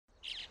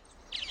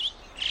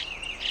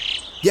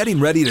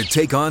Getting ready to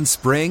take on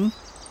spring?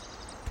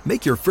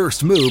 Make your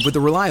first move with the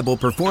reliable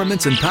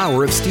performance and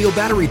power of Steele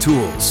battery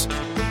tools.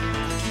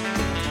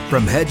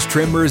 From hedge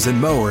trimmers and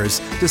mowers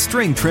to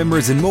string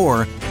trimmers and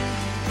more,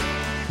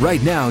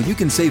 right now you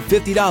can save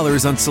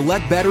 $50 on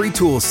select battery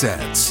tool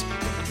sets.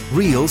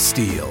 Real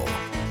Steele.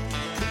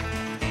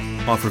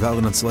 Offer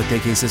valid on select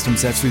AK system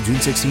sets through June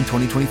 16,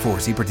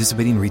 2024. See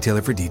participating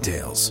retailer for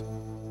details.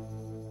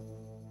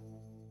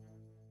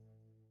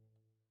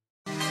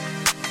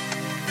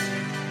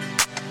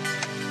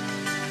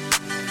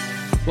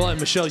 Well,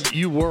 and Michele,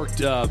 you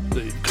worked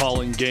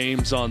calling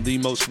games on the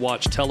most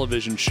watched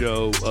television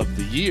show of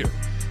the year,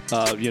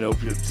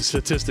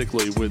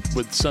 statistically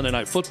with Sunday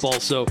Night Football.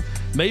 So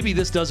maybe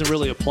this doesn't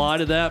really apply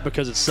to that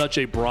because it's such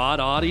a broad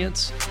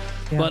audience.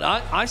 Yeah. But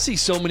I see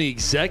so many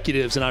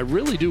executives, and I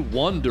really do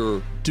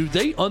wonder, do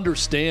they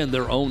understand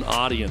their own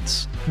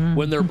audience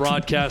when they're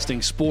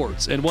broadcasting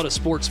sports and what a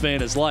sports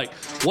fan is like?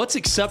 What's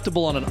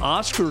acceptable on an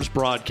Oscars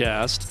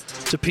broadcast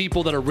to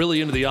people that are really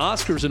into the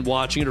Oscars and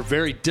watching it are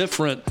very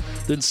different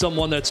than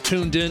someone that's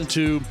tuned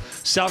into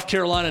South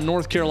Carolina and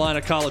North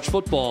Carolina college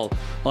football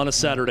on a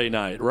Saturday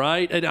night,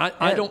 right? And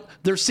I don't,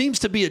 there seems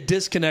to be a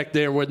disconnect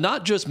there with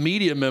not just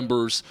media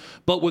members,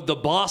 but with the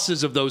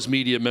bosses of those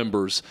media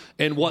members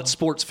and what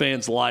sports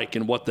fans like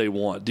and what they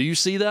want. Do you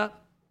see that?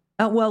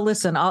 Well,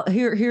 listen,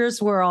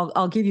 here's where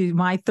I'll give you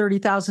my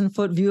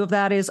 30,000-foot view of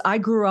that is I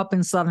grew up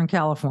in Southern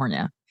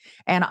California,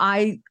 and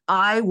I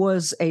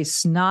was a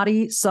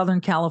snotty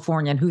Southern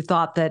Californian who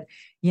thought that,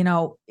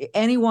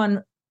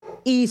 anyone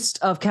east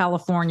of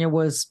California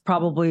was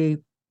probably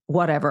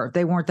whatever.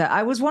 They weren't that.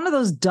 I was one of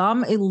those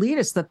dumb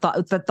elitists that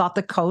thought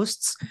the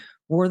coasts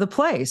were the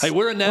place. Hey,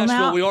 we're in Nashville.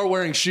 Well, we are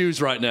wearing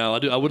shoes right now.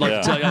 I would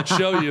like to tell you, I'd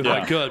show you if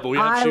I could, but we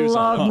have shoes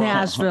on.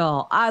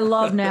 I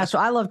love Nashville.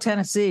 I love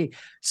Tennessee.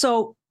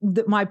 So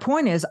my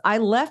point is, I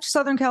left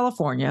Southern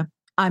California.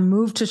 I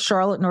moved to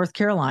Charlotte, North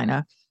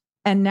Carolina,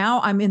 and now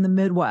I'm in the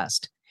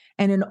Midwest.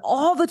 And in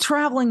all the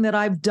traveling that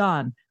I've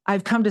done,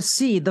 I've come to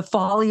see the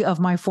folly of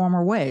my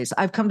former ways.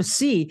 I've come to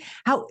see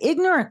how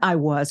ignorant I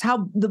was,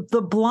 how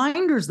the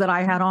blinders that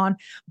I had on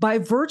by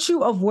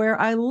virtue of where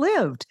I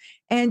lived.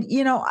 And,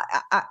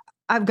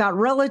 I've got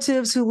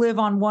relatives who live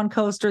on one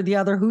coast or the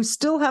other who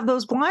still have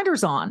those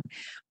blinders on.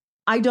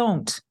 I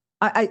don't.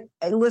 I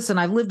listen,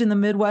 I've lived in the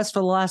Midwest for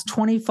the last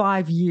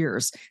 25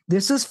 years.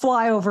 This is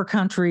flyover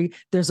country.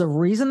 There's a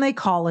reason they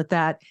call it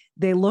that.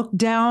 They look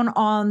down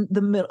on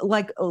the middle,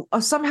 like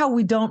somehow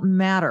we don't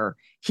matter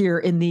here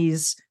in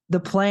the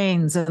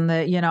plains and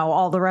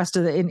all the rest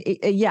of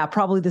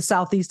probably the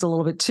Southeast a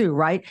little bit too,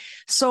 right?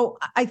 So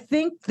I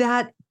think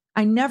that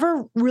I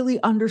never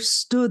really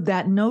understood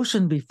that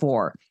notion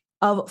before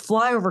of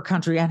flyover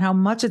country and how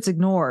much it's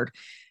ignored.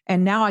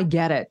 And now I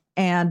get it.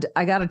 And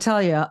I got to tell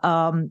you,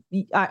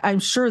 I'm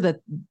sure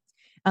that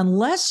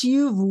unless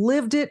you've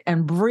lived it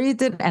and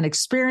breathed it and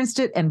experienced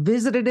it and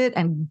visited it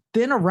and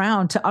been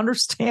around to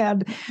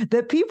understand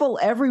that people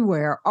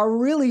everywhere are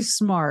really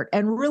smart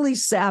and really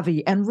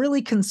savvy and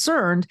really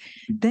concerned,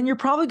 then you're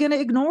probably going to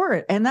ignore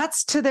it. And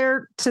that's to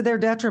their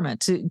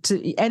detriment,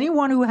 to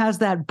anyone who has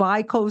that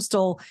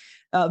bi-coastal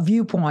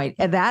viewpoint,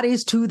 and that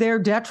is to their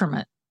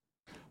detriment.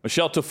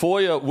 Michele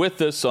Tafoya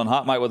with us on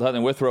Hot Mic with Hutton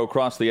and Withrow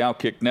across the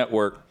Outkick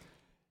Network.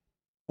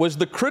 Was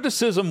the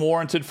criticism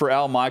warranted for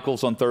Al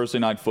Michaels on Thursday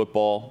Night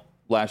Football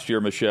last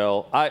year,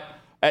 Michele?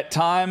 At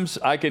times,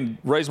 I can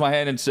raise my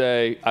hand and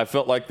say I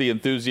felt like the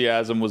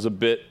enthusiasm was a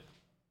bit,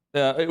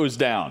 it was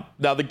down.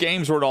 Now, the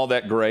games weren't all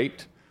that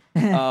great,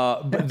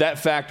 but that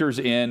factors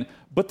in.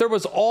 But there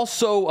was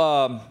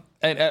also,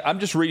 and I'm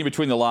just reading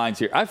between the lines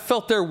here, I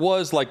felt there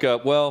was like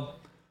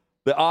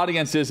the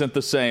audience isn't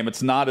the same.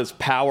 It's not as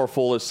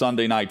powerful as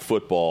Sunday Night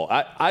Football.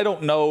 I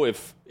don't know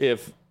if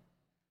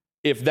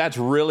that's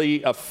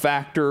really a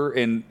factor.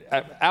 And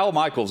Al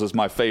Michaels is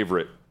my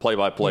favorite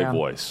play-by-play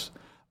voice.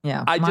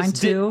 Yeah, mine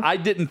too. I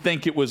didn't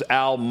think it was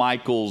Al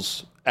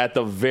Michaels at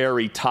the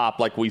very top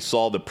like we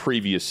saw the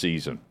previous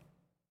season.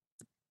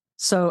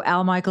 So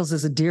Al Michaels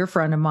is a dear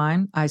friend of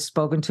mine. I've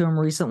spoken to him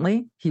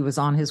recently. He was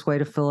on his way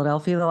to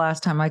Philadelphia the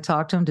last time I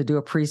talked to him to do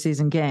a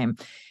preseason game.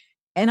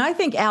 And I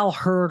think Al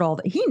heard all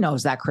that. He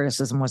knows that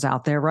criticism was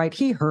out there, right?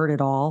 He heard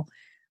it all.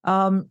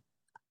 I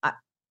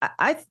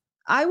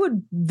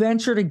would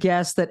venture to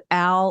guess that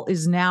Al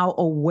is now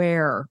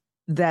aware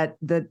that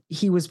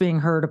he was being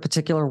heard a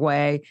particular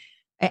way.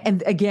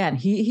 And again,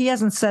 he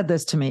hasn't said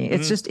this to me.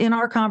 It's just in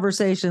our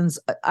conversations,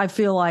 I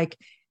feel like,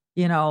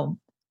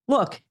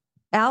 look,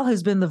 Al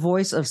has been the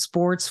voice of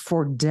sports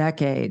for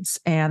decades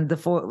and the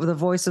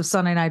voice of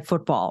Sunday Night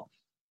Football.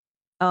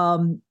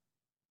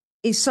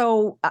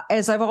 So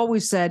as I've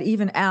always said,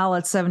 even Al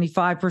at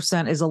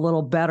 75% is a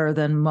little better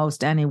than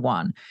most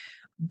anyone.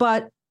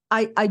 But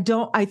I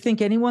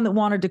think anyone that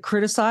wanted to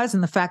criticize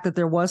and the fact that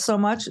there was so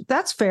much,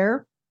 that's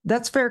fair.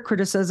 That's fair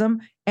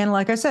criticism. And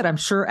like I said, I'm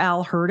sure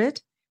Al heard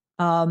it.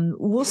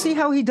 We'll see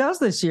how he does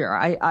this year.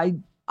 I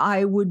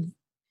would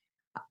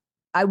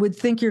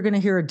think you're going to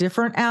hear a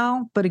different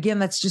Al, but again,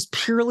 that's just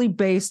purely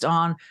based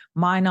on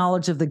my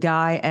knowledge of the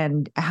guy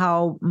and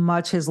how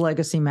much his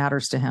legacy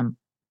matters to him.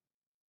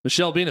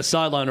 Michele, being a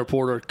sideline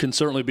reporter can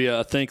certainly be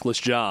a thankless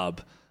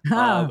job.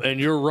 And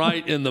you're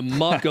right in the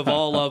muck of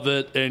all of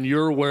it, and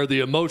you're where the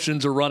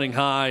emotions are running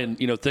high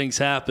and, things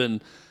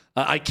happen.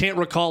 I can't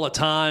recall a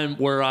time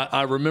where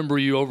I remember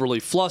you overly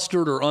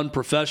flustered or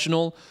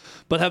unprofessional.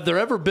 But have there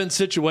ever been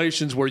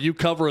situations where you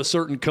cover a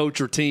certain coach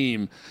or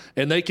team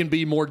and they can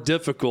be more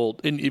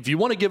difficult? And if you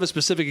want to give a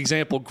specific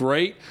example,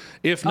 great.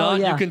 If not,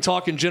 you can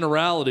talk in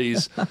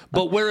generalities.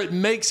 But where it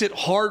makes it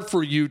hard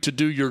for you to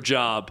do your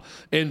job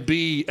and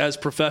be as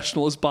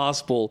professional as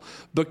possible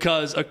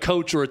because a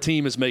coach or a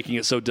team is making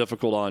it so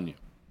difficult on you.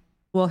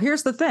 Well,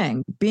 here's the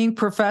thing. Being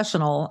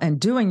professional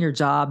and doing your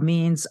job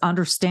means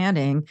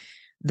understanding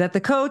that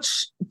the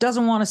coach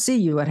doesn't want to see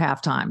you at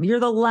halftime. You're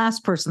the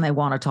last person they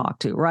want to talk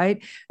to,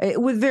 right?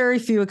 With very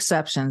few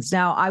exceptions.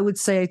 Now, I would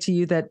say to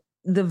you that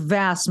the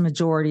vast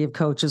majority of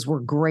coaches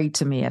were great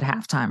to me at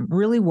halftime,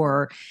 really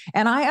were.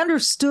 And I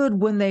understood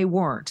when they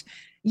weren't.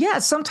 Yeah,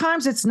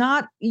 sometimes it's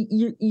not,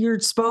 you're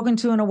spoken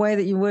to in a way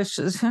that you wish,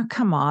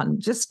 come on,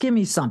 just give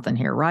me something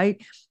here,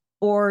 right?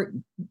 Or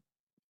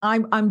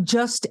I'm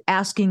just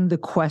asking the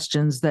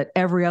questions that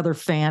every other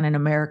fan in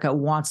America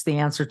wants the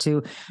answer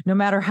to, no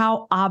matter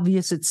how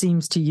obvious it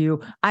seems to you.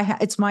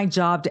 It's my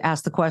job to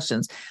ask the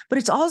questions, but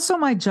it's also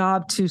my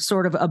job to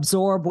sort of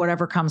absorb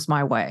whatever comes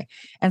my way.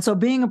 And so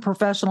being a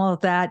professional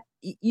at that,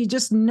 you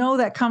just know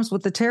that comes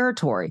with the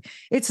territory.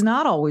 It's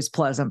not always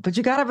pleasant, but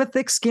you got to have a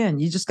thick skin.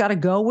 You just got to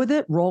go with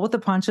it, roll with the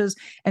punches,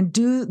 and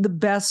do the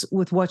best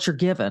with what you're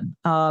given.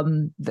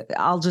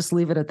 I'll just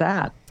leave it at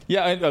that.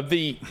 Yeah,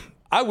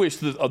 I wish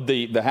the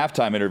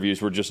halftime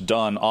interviews were just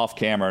done off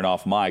camera and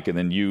off mic, and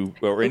then you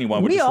or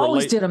anyone would just relate. We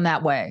always did them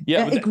that way.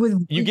 Yeah,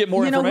 you get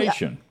more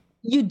information.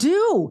 You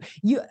do.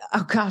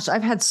 Oh gosh,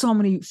 I've had so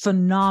many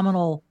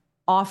phenomenal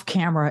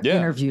off-camera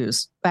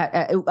interviews.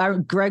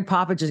 Greg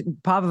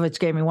Popovich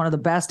gave me one of the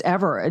best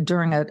ever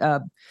during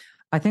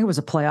I think it was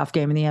a playoff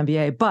game in the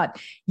NBA. But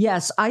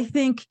yes, I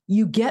think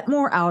you get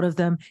more out of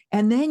them,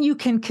 and then you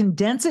can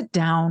condense it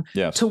down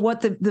to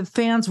what the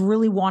fans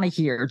really want to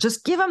hear.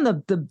 Just give them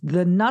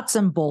the nuts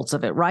and bolts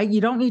of it, right?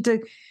 You don't need to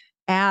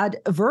add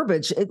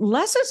verbiage.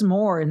 Less is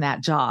more in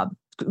that job,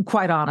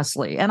 quite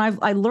honestly. And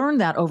I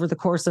learned that over the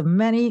course of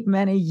many,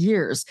 many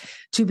years,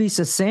 to be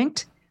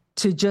succinct,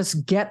 to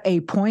just get a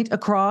point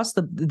across,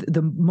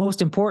 the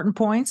most important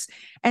points,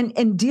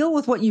 and deal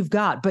with what you've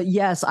got. But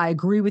yes, I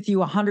agree with you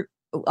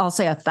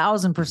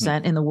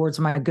 1,000%, in the words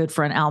of my good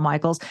friend Al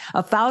Michaels,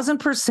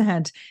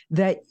 1,000%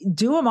 that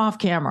do them off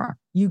camera.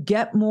 You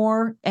get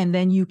more, and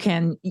then you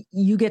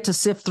get to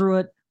sift through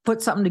it,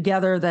 put something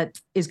together that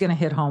is going to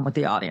hit home with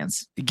the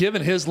audience.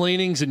 Given his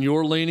leanings and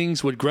your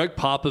leanings, would Greg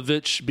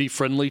Popovich be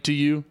friendly to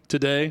you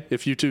today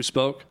if you two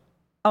spoke?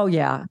 Oh,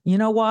 yeah. You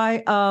know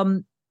why?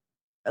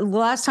 The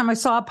last time I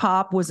saw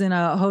Pop was in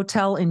a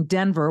hotel in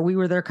Denver. We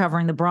were there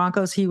covering the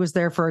Broncos. He was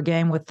there for a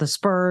game with the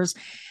Spurs.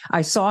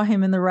 I saw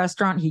him in the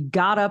restaurant. He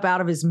got up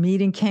out of his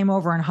meeting, came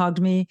over and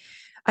hugged me.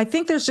 I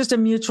think there's just a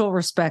mutual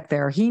respect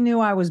there. He knew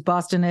I was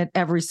busting it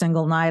every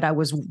single night. I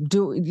was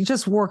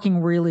just working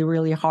really,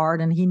 really hard,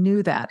 and he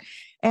knew that.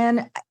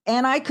 And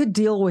I could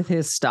deal with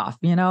his stuff,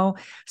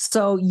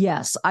 So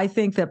yes, I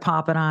think that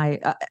Pop and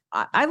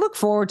I look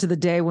forward to the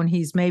day when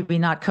he's maybe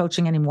not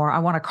coaching anymore. I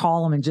want to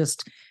call him and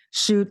just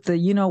shoot the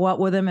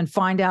with him and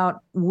find out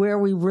where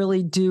we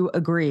really do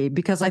agree,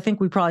 because I think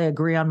we probably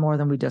agree on more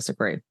than we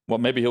disagree. Well,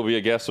 maybe he'll be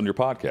a guest on your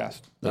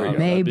podcast.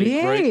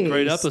 Maybe.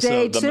 Great episode.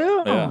 Stay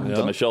tuned.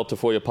 The Michele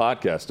Tafoya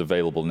podcast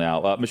available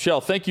now.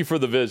 Michele, thank you for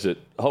the visit.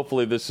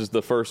 Hopefully this is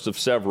the first of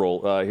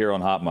several here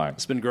on Hot Mic.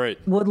 It's been great.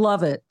 Would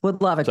love it,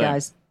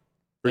 guys.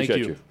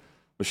 Appreciate you.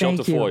 Michele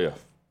Tafoya.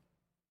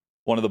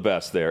 One of the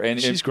best there. And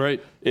she's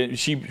great.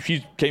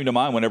 She came to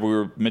mind whenever we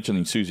were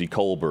mentioning Susie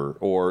Colbert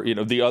or,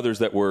 the others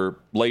that were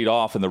laid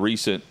off in the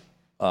recent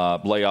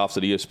layoffs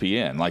at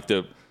ESPN. Like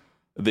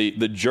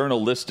the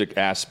journalistic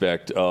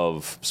aspect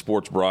of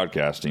sports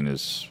broadcasting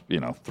is,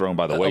 thrown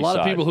by the wayside. A lot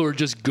of people who are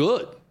just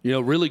good,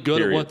 really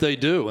good at what they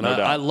do. And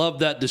I love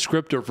that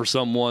descriptor for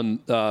someone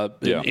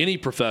in any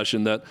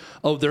profession that,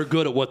 they're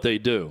good at what they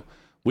do.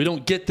 We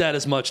don't get that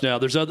as much now.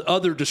 There's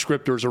other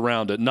descriptors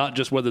around it, not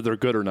just whether they're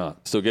good or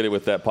not. So get it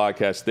with that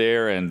podcast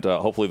there, and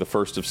hopefully the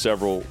first of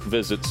several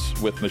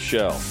visits with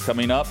Michele.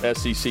 Coming up,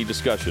 SEC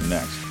discussion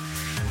next.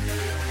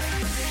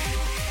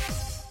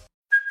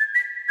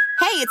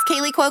 Hey, it's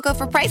Kaylee Cuoco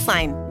for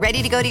Priceline.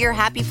 Ready to go to your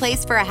happy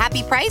place for a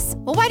happy price?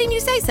 Well, why didn't you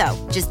say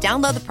so? Just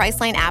download the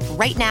Priceline app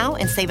right now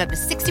and save up to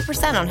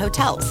 60% on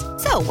hotels.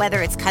 So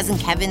whether it's Cousin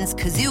Kevin's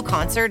Kazoo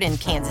Concert in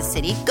Kansas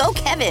City, go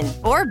Kevin,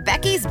 or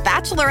Becky's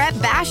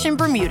Bachelorette Bash in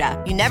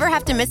Bermuda, you never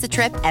have to miss a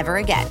trip ever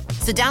again.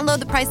 So download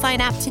the Priceline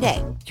app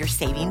today. Your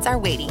savings are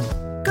waiting.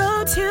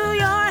 Go to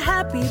your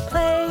happy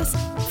place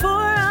for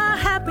a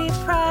happy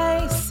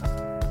price.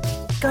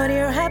 Go to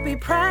your happy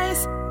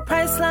price,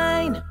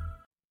 Priceline.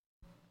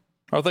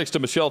 Our thanks to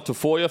Michele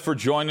Tafoya for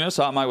joining us.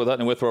 Hot Mic with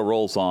Hutton and Withrow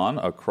rolls on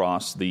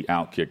across the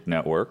Outkick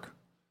Network.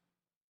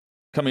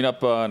 Coming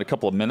up in a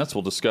couple of minutes,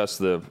 we'll discuss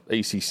the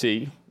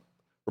ACC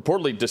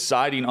reportedly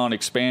deciding on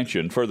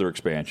further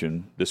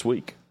expansion this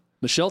week.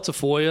 Michele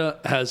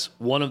Tafoya has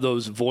one of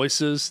those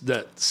voices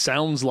that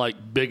sounds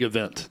like big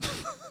event.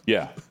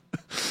 Yeah.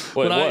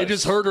 Well, when I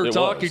just heard her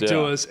talking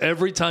to us,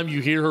 every time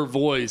you hear her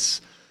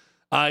voice,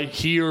 I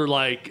hear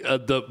like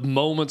the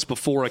moments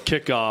before a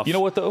kickoff. You know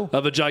what, though?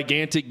 Of a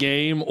gigantic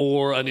game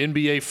or an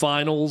NBA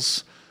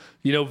Finals,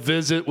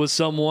 visit with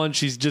someone.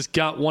 She's just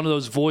got one of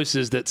those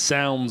voices that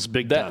sounds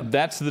big time.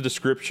 That's the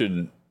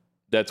description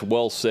that's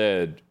well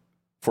said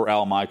for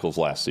Al Michaels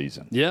last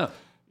season. Yeah.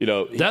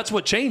 That's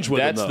what changed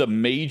with him, That's the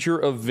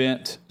major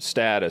event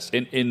status.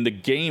 In the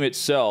game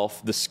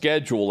itself, the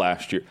schedule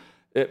last year,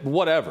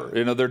 whatever.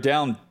 They're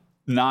down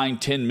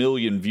 9-10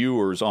 million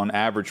viewers on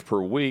average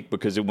per week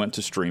because it went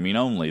to streaming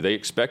only. They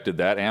expected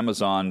that.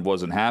 Amazon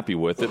wasn't happy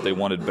with it. They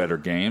wanted better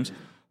games.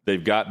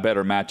 They've got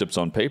better matchups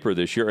on paper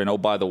this year. And, oh,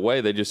 by the way,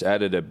 they just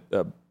added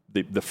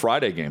the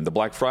Friday game, the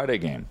Black Friday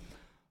game.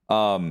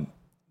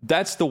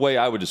 That's the way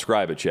I would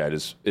describe it, Chad,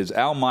 is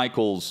Al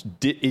Michaels,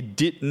 it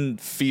didn't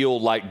feel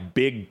like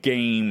big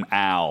game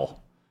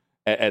Al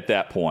at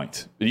that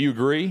point. Do you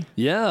agree?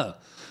 Yeah.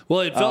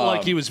 Well, it felt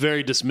like he was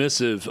very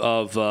dismissive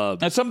of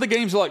and some of the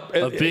games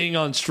of being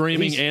on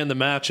streaming and the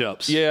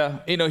matchups. Yeah.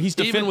 He's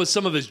even with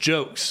some of his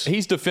jokes.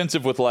 He's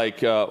defensive with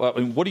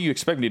what do you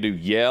expect me to do?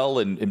 Yell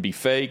and be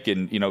fake?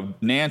 And,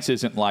 Nance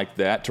isn't like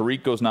that.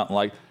 Tarico's not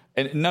like –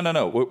 and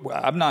no.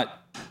 I'm not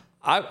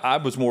 – I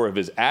was more of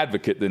his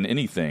advocate than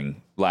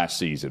anything last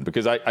season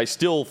because I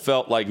still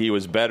felt like he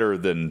was better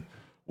than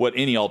what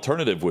any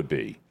alternative would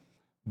be.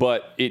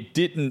 But it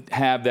didn't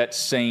have that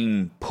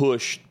same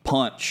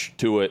punch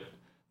to it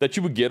that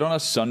you would get on a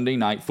Sunday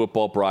night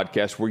football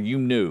broadcast where you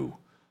knew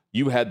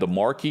you had the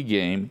marquee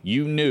game.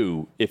 You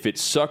knew if it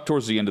sucked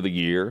towards the end of the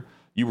year,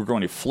 you were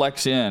going to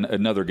flex in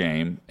another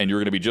game and you were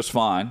going to be just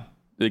fine.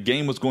 The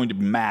game was going to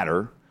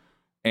matter.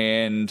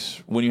 And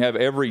when you have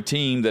every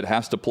team that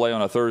has to play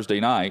on a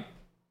Thursday night,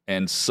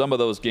 and some of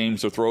those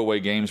games are throwaway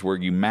games where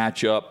you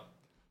match up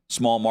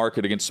small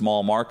market against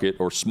small market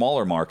or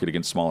smaller market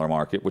against smaller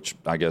market, which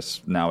I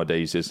guess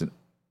nowadays isn't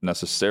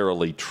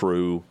necessarily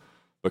true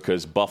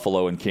because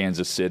Buffalo and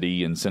Kansas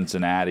City and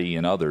Cincinnati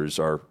and others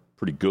are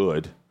pretty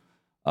good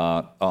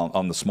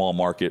on the small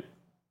market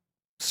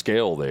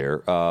scale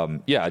there.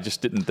 I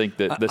just didn't think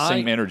that the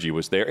same energy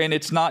was there. And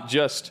it's not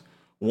just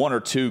one or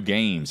two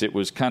games. It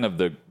was kind of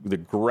the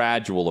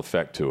gradual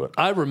effect to it.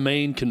 I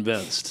remain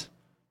convinced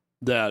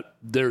that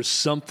there's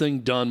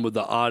something done with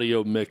the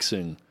audio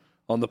mixing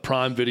on the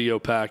Prime Video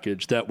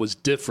package that was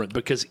different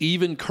because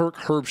even Kirk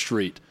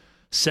Herbstreit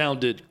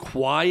sounded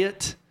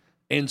quiet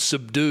and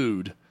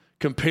subdued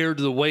compared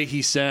to the way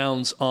he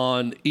sounds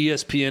on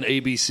ESPN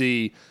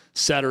ABC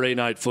Saturday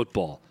Night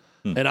Football.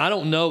 And I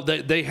don't know,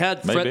 they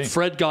had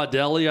Fred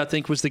Gaudelli, I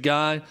think was the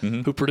guy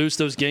who produced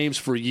those games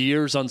for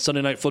years on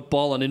Sunday Night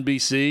Football on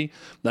NBC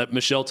that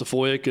Michele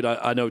Tafoya could,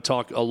 I know,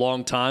 talk a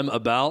long time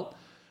about.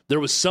 There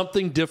was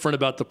something different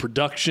about the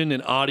production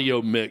and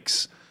audio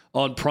mix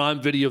on Prime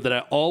Video that I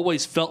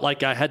always felt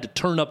like I had to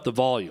turn up the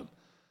volume.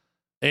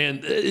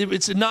 And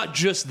it's not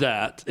just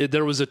that.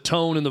 There was a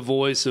tone in the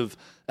voice of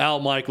Al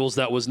Michaels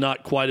that was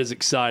not quite as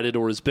excited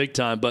or as big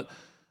time, but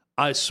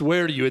I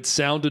swear to you, it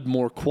sounded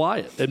more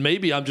quiet. And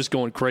maybe I'm just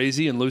going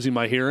crazy and losing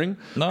my hearing.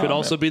 Could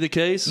also be the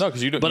case. No,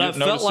 because you don't. But I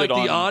felt like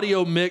the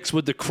audio mix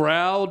with the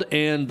crowd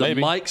and the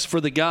mics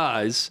for the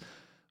guys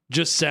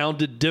just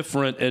sounded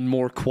different and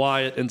more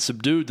quiet and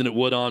subdued than it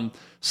would on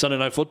Sunday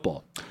Night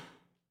Football.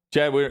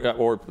 Chad,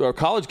 or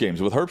college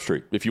games with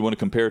Herbstreit, if you want to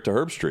compare it to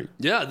Herbstreit.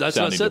 Yeah, that's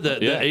what I said. The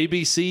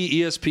ABC,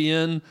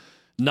 ESPN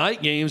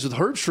night games with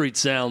Herbstreit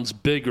sounds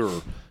bigger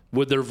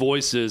with their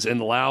voices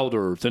and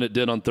louder than it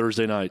did on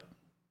Thursday night.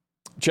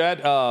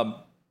 Chad,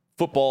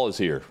 football is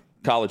here,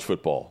 college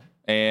football.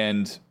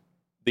 And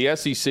the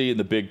SEC and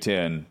the Big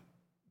Ten,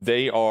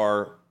 they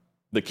are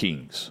the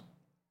kings.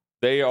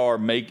 They are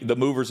the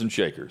movers and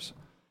shakers.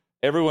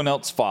 Everyone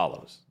else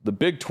follows. The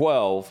Big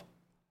 12,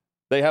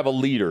 they have a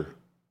leader,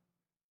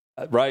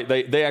 right?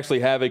 They actually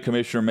have a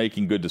commissioner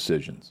making good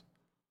decisions.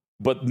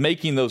 But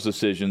making those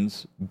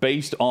decisions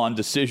based on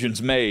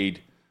decisions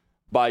made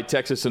by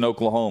Texas and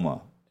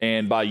Oklahoma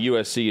and by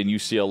USC and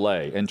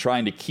UCLA and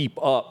trying to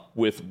keep up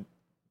with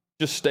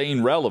just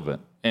staying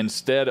relevant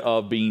instead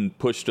of being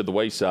pushed to the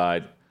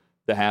wayside,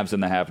 the haves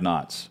and the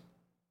have-nots.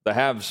 The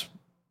haves,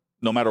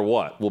 no matter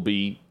what, will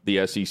be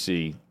the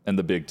SEC and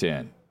the Big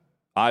Ten.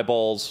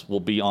 Eyeballs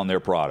will be on their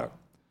product.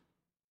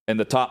 And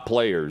the top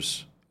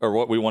players are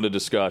what we want to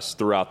discuss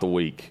throughout the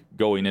week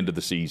going into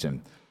the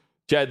season.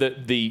 Chad,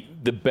 the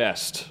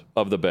best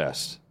of the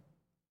best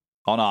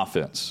on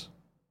offense.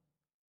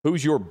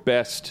 Who's your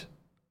best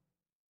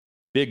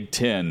Big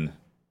Ten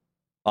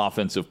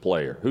offensive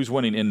player? Who's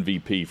winning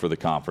MVP for the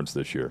conference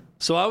this year?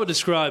 So I would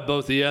describe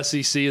both the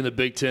SEC and the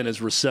Big Ten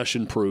as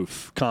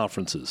recession-proof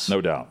conferences. No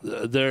doubt.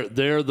 They're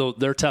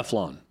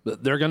Teflon.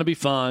 They're going to be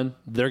fine.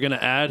 They're going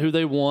to add who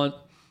they want.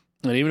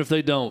 And even if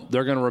they don't,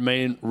 they're going to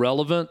remain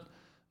relevant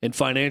and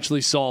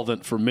financially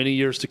solvent for many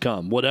years to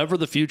come. Whatever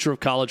the future of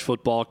college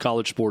football,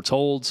 college sports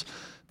holds,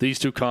 these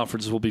two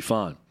conferences will be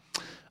fine.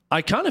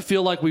 I kind of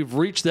feel like we've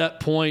reached that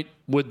point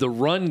with the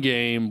run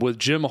game with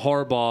Jim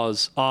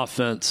Harbaugh's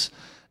offense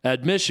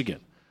at Michigan,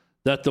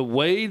 that the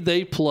way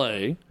they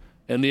play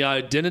and the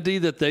identity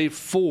that they've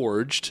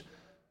forged,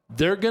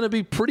 they're going to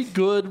be pretty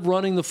good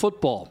running the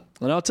football.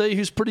 And I'll tell you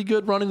who's pretty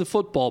good running the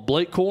football,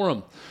 Blake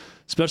Corum,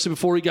 especially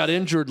before he got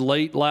injured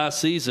late last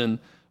season.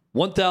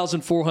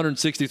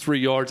 1,463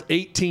 yards,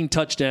 18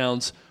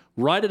 touchdowns,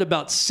 right at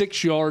about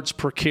 6 yards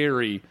per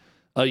carry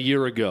a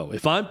year ago.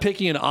 If I'm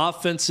picking an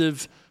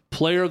offensive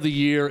player of the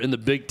year in the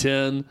Big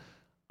Ten,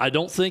 I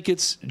don't think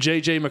it's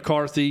J.J.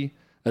 McCarthy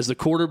as the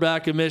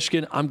quarterback of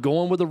Michigan. I'm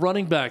going with a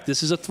running back.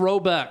 This is a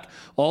throwback.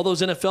 All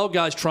those NFL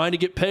guys trying to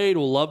get paid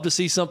will love to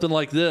see something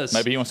like this.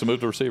 Maybe he wants to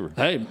move to receiver.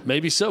 Hey,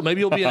 maybe so. Maybe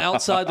he'll be an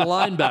outside the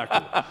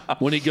linebacker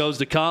when he goes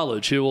to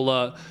college. He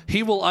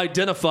will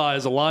identify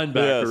as a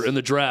linebacker in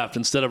the draft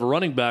instead of a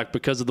running back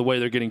because of the way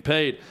they're getting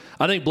paid.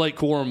 I think Blake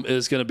Corum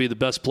is going to be the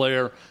best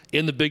player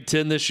in the Big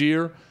Ten this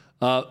year.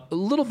 A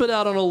little bit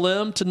out on a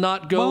limb to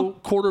not go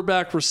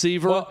quarterback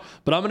receiver,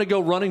 but I'm going to go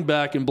running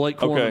back in Blake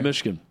Corum of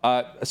Michigan.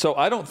 So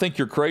I don't think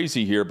you're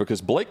crazy here because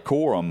Blake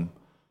Corum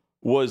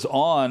was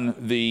on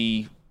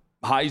the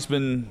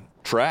Heisman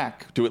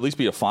track to at least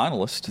be a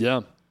finalist.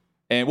 Yeah.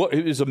 And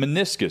it was a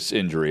meniscus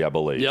injury, I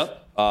believe.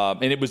 Yep.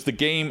 And it was the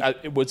game,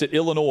 it was at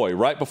Illinois,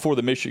 right before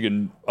the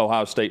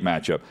Michigan-Ohio State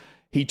matchup.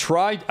 He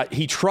tried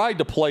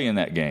to play in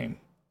that game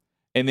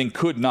and then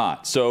could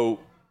not.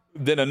 So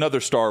then another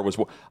star was.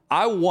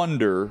 I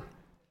wonder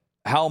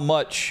how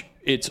much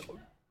it's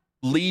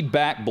lead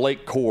back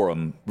Blake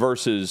Corum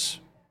versus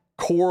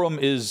Corum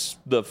is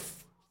the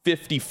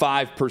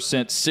 55%,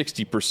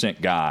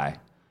 60% guy,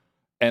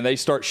 and they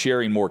start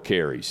sharing more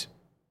carries.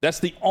 That's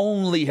the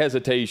only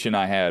hesitation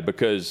I had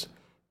because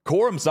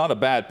Corum's not a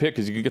bad pick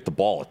because you can get the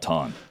ball a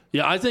ton.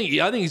 Yeah, I think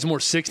he's more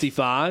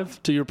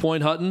 65, to your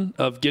point, Hutton,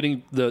 of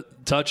getting the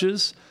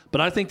touches.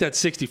 But I think that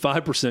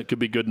 65% could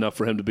be good enough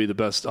for him to be the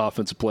best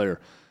offensive player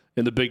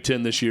in the Big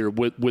Ten this year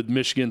with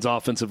Michigan's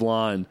offensive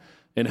line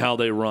and how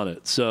they run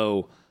it.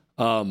 So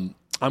I'm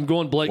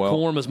going Blake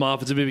Corum as my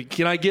offensive MVP.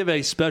 Can I give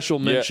a special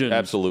mention? Yeah,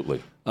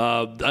 absolutely.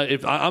 I'm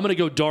going to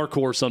go dark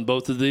horse on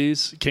both of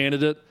these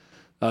candidate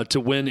to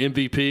win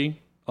MVP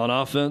on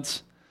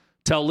offense.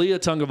 Talia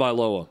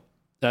Tagovailoa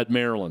at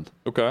Maryland.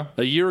 Okay.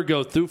 A year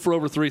ago, threw for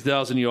over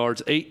 3,000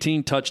 yards,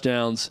 18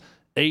 touchdowns,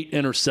 8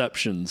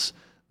 interceptions.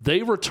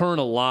 They return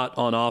a lot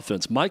on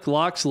offense. Mike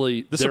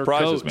Locksley, their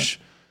coach,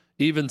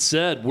 even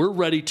said, we're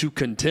ready to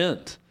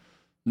contend.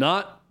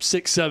 Not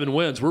 6-7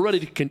 wins. We're ready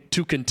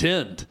to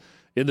contend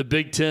in the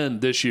Big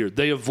Ten this year.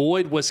 They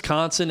avoid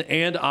Wisconsin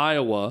and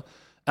Iowa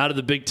out of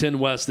the Big Ten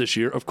West this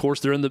year. Of course,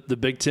 they're in the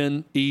Big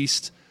Ten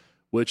East,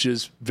 which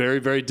is very,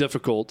 very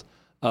difficult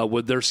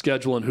with their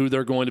schedule and who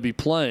they're going to be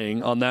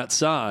playing on that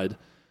side.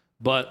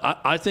 But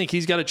I think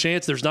he's got a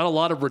chance. There's not a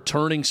lot of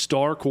returning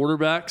star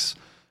quarterbacks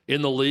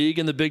in the league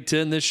in the Big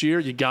Ten this year.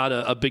 You got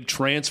a big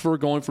transfer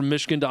going from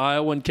Michigan to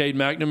Iowa and Cade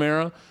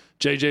McNamara.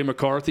 J.J.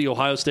 McCarthy,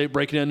 Ohio State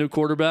breaking in a new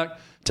quarterback.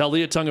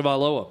 Talia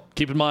Tagovailoa.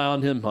 Keep an eye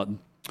on him, Hutton.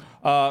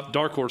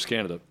 Dark horse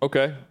candidate.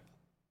 Okay.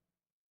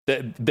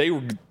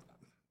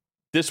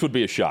 This would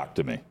be a shock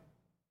to me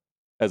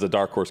as a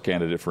dark horse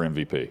candidate for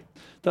MVP.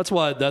 That's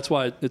why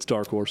it's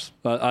dark horse.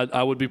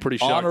 I would be pretty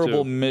shocked.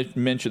 Honorable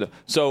mention.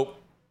 So,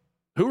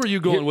 who are you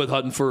going with,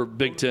 Hutton, for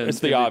Big Ten? It's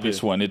the MVP?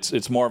 Obvious one.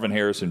 It's Marvin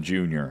Harrison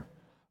Jr.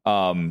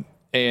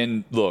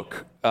 And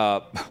look,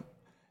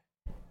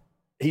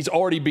 he's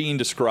already being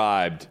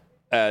described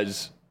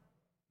as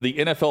the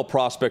NFL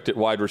prospect at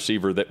wide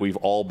receiver that we've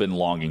all been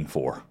longing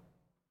for.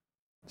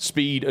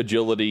 Speed,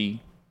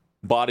 agility,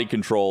 body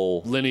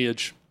control.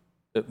 Lineage.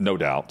 No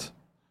doubt.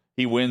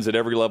 He wins at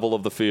every level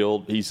of the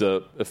field. He's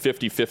a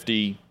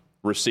 50-50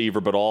 receiver,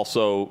 but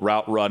also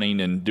route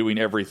running and doing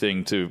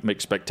everything to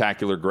make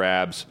spectacular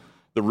grabs,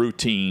 the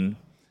routine.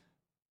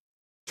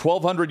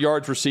 1,200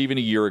 yards receiving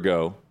a year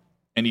ago,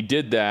 and he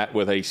did that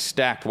with a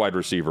stacked wide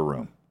receiver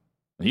room.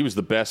 He was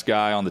the best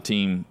guy on the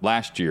team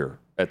last year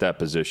at that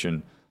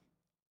position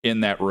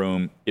in that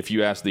room. If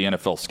you ask the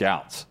NFL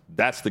scouts,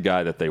 that's the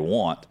guy that they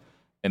want.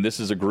 And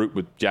this is a group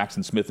with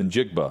Jackson Smith and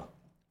Jigba,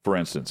 for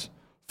instance.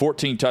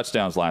 14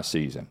 touchdowns last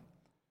season.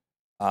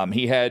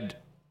 He had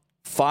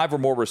 5 or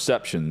more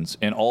receptions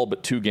in all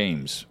but 2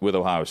 games with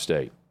Ohio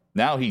State.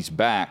 Now he's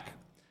back,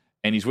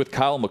 and he's with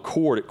Kyle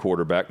McCord at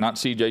quarterback, not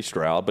C.J.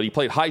 Stroud, but he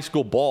played high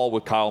school ball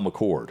with Kyle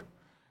McCord.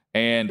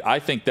 And I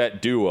think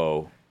that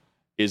duo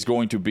is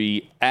going to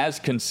be as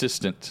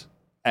consistent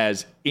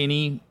as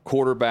any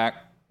quarterback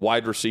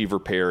wide receiver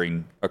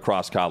pairing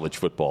across college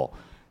football.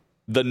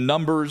 The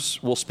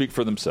numbers will speak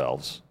for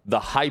themselves. The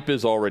hype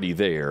is already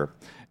there.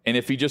 And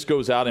if he just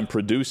goes out and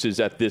produces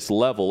at this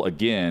level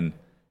again,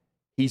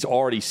 he's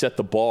already set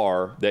the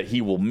bar that he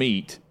will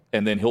meet,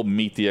 and then he'll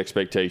meet the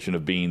expectation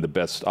of being the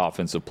best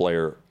offensive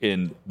player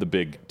in the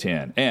Big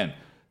Ten. And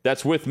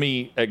that's with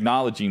me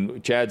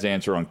acknowledging Chad's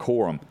answer on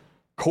Corum.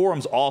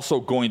 Corum's also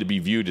going to be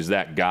viewed as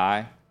that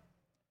guy.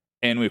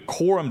 And if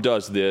Corum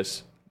does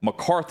this,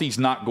 McCarthy's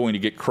not going to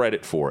get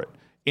credit for it.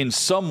 In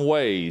some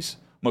ways,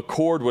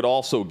 McCord would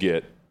also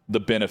get the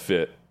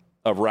benefit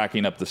of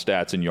racking up the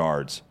stats and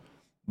yards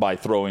by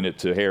throwing it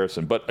to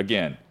Harrison. But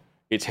again,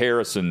 it's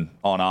Harrison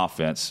on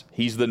offense.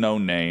 He's the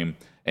known name,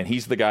 and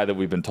he's the guy that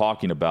we've been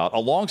talking about,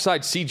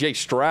 alongside C.J.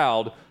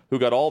 Stroud, who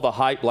got all the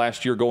hype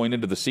last year going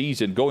into the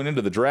season, going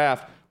into the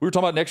draft. We were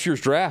talking about next year's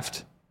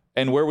draft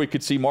and where we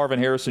could see Marvin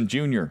Harrison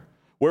Jr.,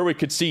 where we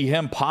could see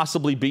him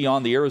possibly be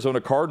on the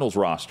Arizona Cardinals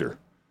roster,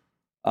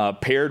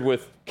 paired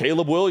with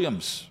Caleb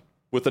Williams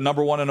with the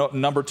number 1 and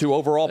number 2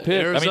 overall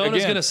pick.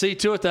 Arizona's going to see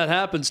to it that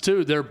happens,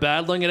 too. They're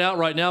battling it out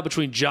right now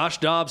between Josh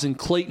Dobbs and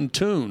Clayton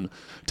Tune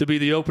to be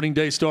the opening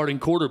day starting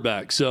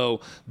quarterback.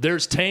 So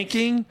there's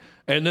tanking,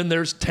 and then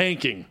there's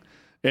tanking.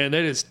 And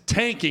it is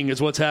tanking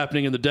is what's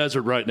happening in the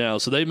desert right now.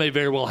 So they may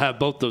very well have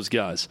both those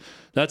guys.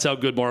 That's how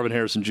good Marvin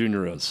Harrison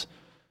Jr. is.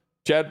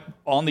 Chad,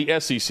 on the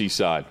SEC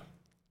side,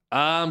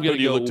 I'm going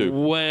to go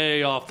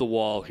way off the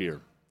wall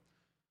here.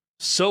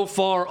 So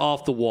far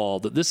off the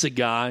wall that this is a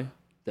guy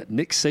that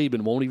Nick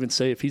Saban won't even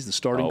say if he's the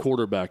starting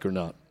quarterback or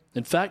not.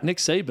 In fact, Nick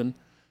Saban,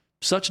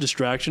 such a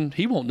distraction,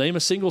 he won't name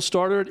a single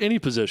starter at any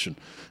position.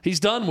 He's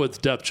done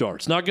with depth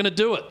charts. Not going to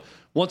do it.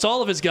 Wants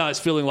all of his guys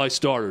feeling like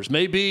starters.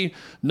 Maybe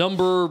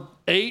number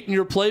 8 in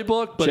your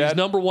playbook, but he's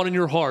number 1 in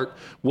your heart.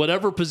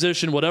 Whatever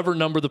position, whatever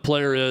number the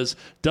player is,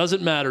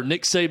 doesn't matter.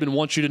 Nick Saban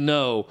wants you to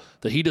know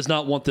that he does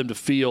not want them to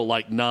feel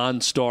like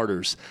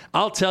non-starters.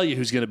 I'll tell you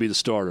who's going to be the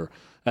starter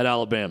at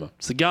Alabama.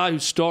 It's the guy who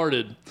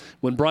started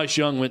when Bryce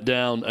Young went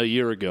down a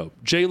year ago.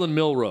 Jalen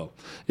Milroe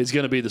is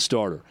going to be the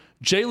starter.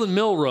 Jalen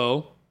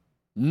Milroe,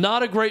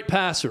 not a great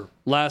passer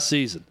last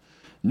season.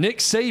 Nick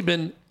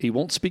Saban, he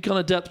won't speak on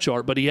a depth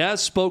chart, but he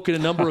has spoken a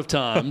number of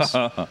times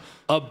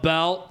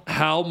about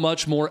how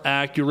much more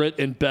accurate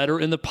and better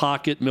in the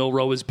pocket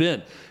Milroe has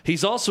been.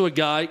 He's also a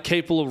guy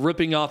capable of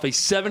ripping off a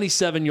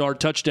 77-yard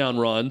touchdown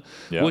run,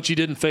 which he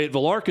did in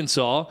Fayetteville,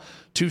 Arkansas,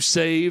 to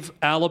save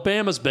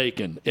Alabama's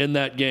bacon in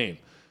that game.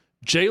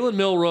 Jalen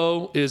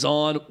Milroe is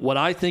on what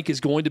I think is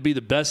going to be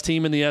the best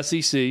team in the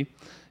SEC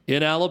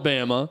in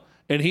Alabama,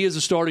 and he is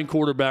a starting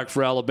quarterback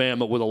for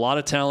Alabama with a lot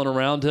of talent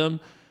around him.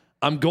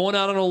 I'm going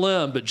out on a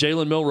limb, but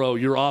Jalen Milroe,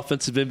 your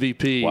offensive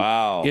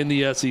MVP in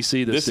the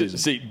SEC this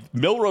season.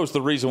 Milroe's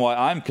the reason why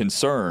I'm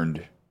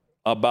concerned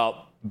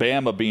about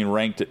Bama being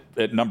ranked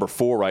at number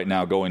 4 right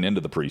now going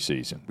into the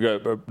preseason,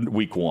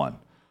 week 1.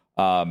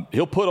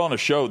 He'll put on a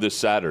show this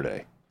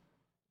Saturday,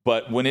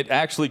 but when it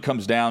actually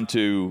comes down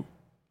to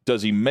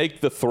does he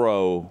make the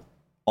throw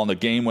on the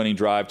game-winning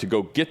drive to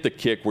go get the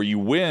kick where you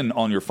win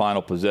on your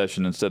final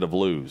possession instead of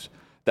lose?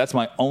 That's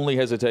my only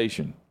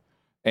hesitation.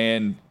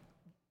 And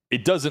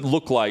it doesn't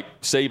look like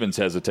Saban's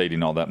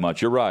hesitating all that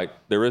much. You're right.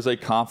 There is a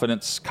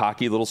confidence,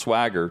 cocky little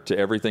swagger to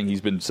everything he's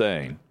been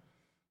saying.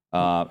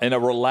 And a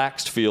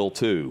relaxed feel,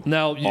 too,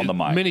 now, on the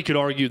mic. Many could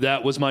argue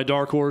that was my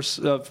dark horse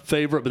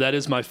favorite, but that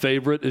is my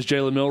favorite, is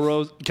Jalen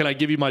Milroe. Can I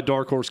give you my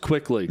dark horse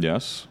quickly?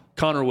 Yes.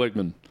 Connor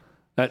Wigman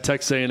at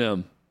Texas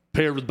A&M,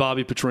 paired with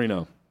Bobby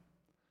Petrino.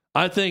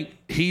 I think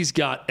he's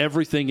got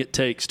everything it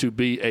takes to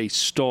be a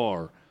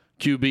star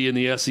QB in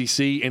the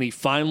SEC, and he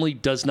finally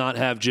does not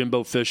have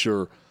Jimbo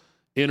Fisher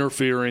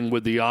interfering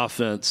with the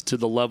offense to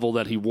the level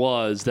that he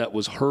was that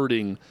was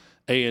hurting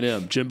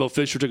A&M. Jimbo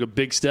Fisher took a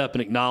big step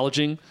in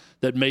acknowledging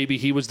that maybe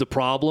he was the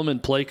problem in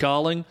play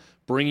calling,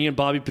 bringing in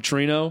Bobby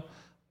Petrino.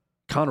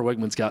 Connor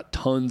Wigman's got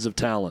tons of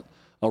talent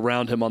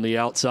around him on the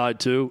outside,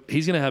 too.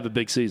 He's going to have a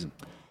big season.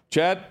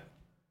 Chad,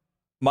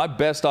 my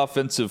best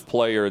offensive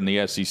player in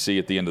the SEC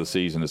at the end of the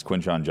season is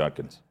Quinshon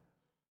Judkins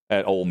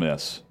at Ole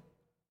Miss.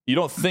 You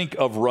don't think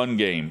of run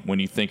game when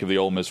you think of the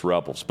Ole Miss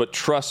Rebels, but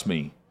trust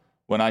me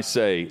when I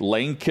say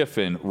Lane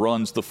Kiffin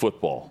runs the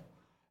football.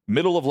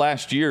 Middle of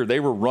last year, they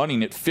were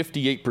running it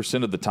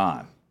 58% of the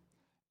time.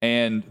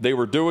 And they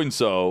were doing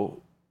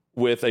so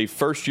with a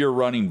first-year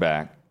running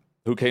back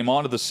who came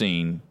onto the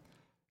scene,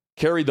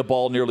 carried the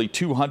ball nearly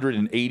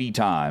 280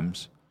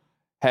 times,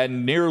 had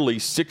nearly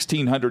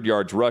 1,600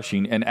 yards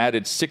rushing, and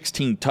added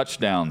 16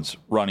 touchdowns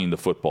running the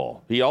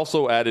football. He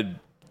also added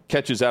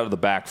catches out of the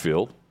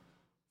backfield,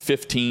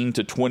 15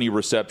 to 20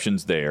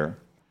 receptions there.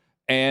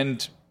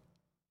 And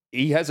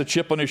he has a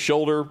chip on his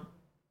shoulder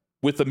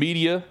with the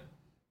media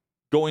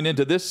going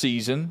into this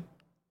season,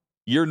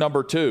 year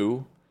number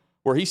 2,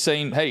 where he's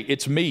saying, hey,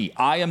 it's me.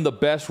 I am the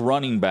best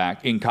running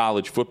back in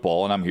college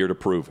football, and I'm here to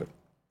prove it.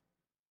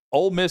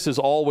 Ole Miss is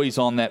always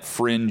on that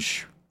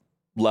fringe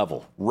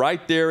level,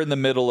 right there in the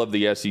middle of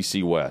the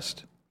SEC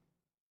West.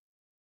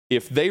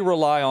 If they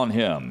rely on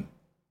him,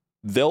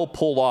 they'll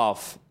pull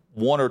off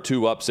 1 or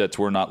 2 upsets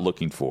we're not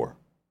looking for.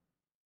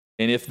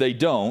 And if they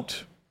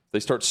don't, they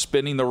start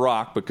spinning the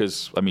rock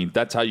because, I mean,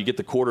 that's how you get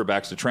the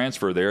quarterbacks to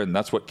transfer there, and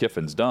that's what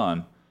Kiffin's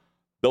done.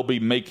 They'll be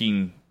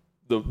making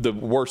the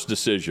worst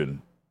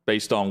decision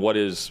based on what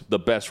is the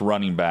best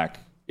running back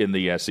in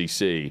the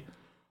SEC,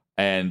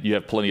 and you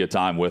have plenty of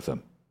time with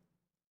him.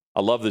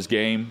 I love this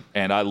game,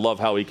 and I love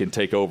how he can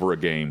take over a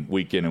game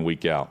week in and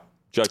week out.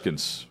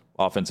 Judkins,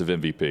 offensive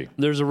MVP.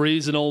 There's a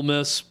reason Ole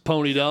Miss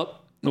ponied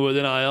up with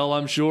NIL,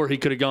 I'm sure. He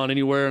could have gone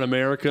anywhere in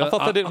America. I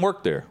thought that didn't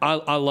work there.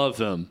 I love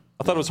him.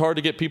 I thought it was hard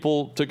to get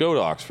people to go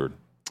to Oxford.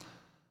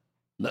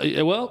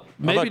 Well,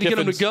 maybe to get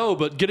them to go,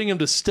 but getting them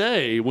to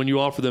stay when you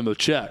offer them a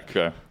check,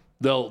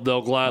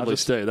 they'll gladly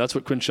stay. That's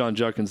what Quinshon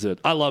Judkins did.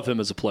 I love him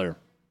as a player.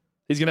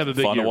 He's going to have a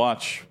big year. Fun to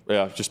watch.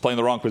 Yeah, just playing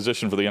the wrong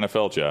position for the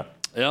NFL, Chad.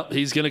 Yep,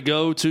 he's going to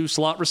go to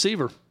slot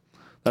receiver.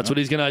 That's what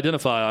he's going to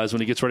identify as when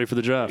he gets ready for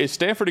the draft. Is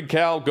Stanford and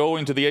Cal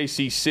going to the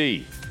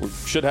ACC? We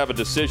should have a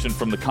decision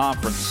from the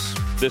conference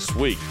this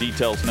week.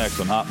 Details next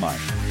on Hot Mic.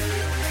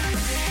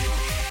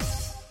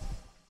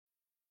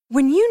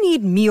 When you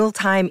need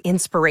mealtime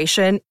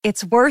inspiration,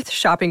 it's worth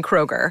shopping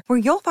Kroger, where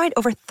you'll find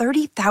over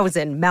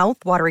 30,000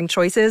 mouth-watering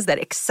choices that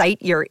excite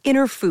your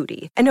inner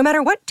foodie. And no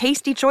matter what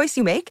tasty choice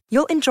you make,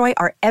 you'll enjoy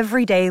our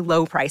everyday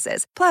low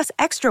prices, plus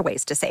extra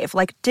ways to save,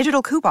 like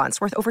digital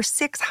coupons worth over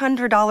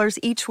 $600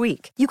 each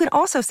week. You can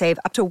also save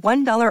up to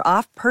 $1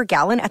 off per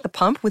gallon at the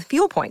pump with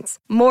fuel points.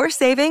 More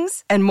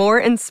savings and more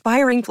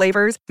inspiring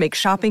flavors make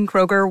shopping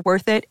Kroger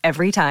worth it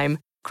every time.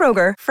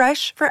 Kroger,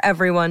 fresh for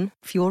everyone.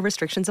 Fuel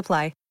restrictions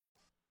apply.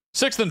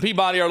 6th and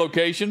Peabody, our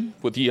location,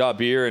 with Yeehaw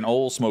Beer and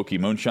Old Smoky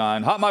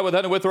Moonshine. Hot Mic with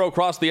Head and Withrow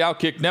across the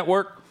Outkick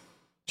Network.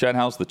 Chad,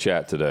 how's the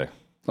chat today?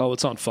 Oh,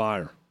 it's on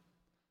fire.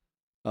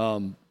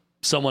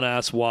 Someone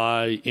asked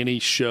why any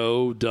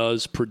show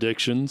does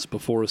predictions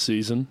before a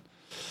season.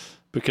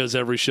 Because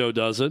every show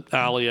does it.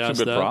 Allie asked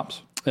Some good that.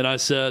 Props. And I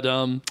said,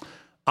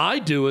 I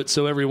do it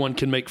so everyone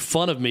can make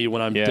fun of me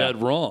when I'm dead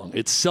wrong.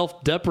 It's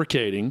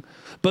self-deprecating,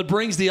 but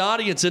brings the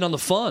audience in on the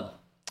fun.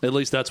 At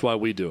least that's why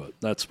we do it.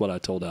 That's what I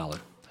told Allie.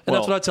 And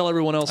that's what I tell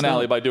everyone else. And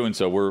Allie, by doing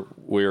so,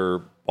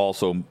 we're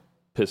also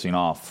pissing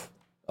off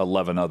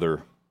 11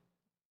 other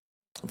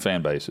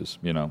fan bases,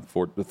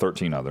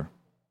 13 other,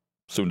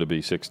 soon to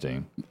be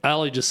 16.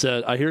 Allie just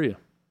said, I hear you.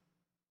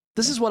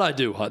 This is what I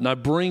do, Hutton. I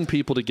bring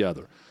people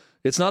together.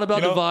 It's not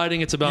about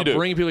dividing. It's about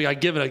bringing people. I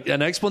give it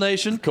an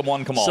explanation. Come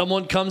on.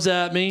 Someone comes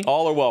at me.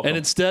 All are welcome. And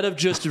instead of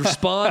just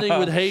responding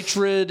with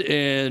hatred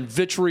and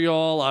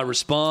vitriol, I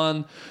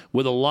respond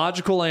with a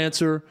logical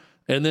answer.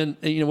 And then,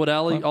 you know what,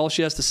 Allie? All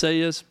she has to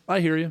say is, I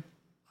hear you.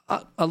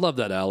 I love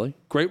that, Allie.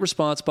 Great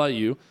response by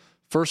you.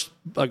 First,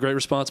 a great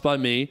response by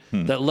me.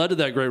 That led to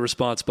that great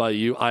response by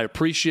you. I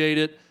appreciate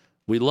it.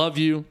 We love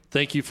you.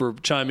 Thank you for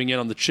chiming in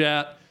on the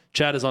chat.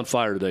 Chat is on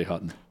fire today,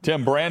 Hutton.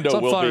 Tim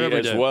Brando will be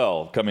as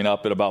well, coming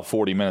up in about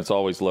 40 minutes.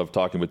 Always love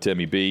talking with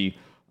Timmy B,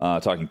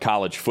 talking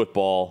college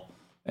football,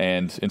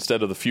 and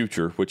instead of the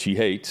future, which he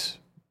hates,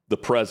 the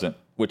present,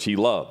 which he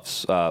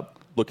loves.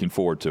 Looking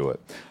forward to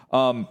it.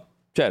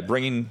 Chad,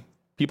 bringing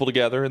people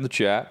together in the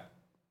chat,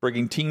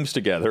 bringing teams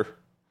together,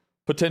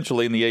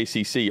 potentially in the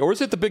ACC, or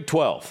is it the Big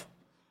 12?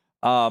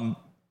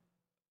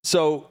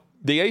 So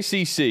the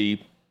ACC,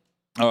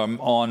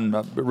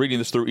 on reading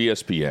this through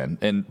ESPN,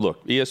 and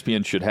look,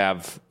 ESPN should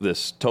have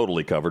this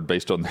totally covered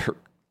based on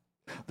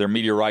their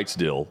media rights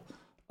deal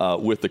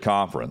with the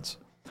conference.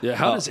 Yeah,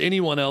 how does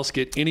anyone else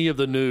get any of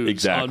the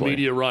news on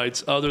media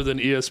rights other than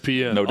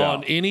ESPN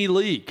on any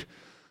league?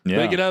 Yeah.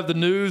 They can have the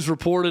news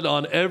reported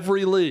on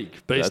every league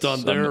based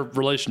on their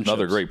relationships.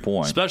 Another great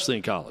point. Especially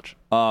in college.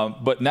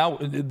 But now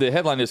the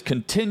headline is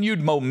continued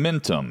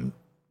momentum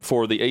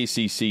for the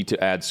ACC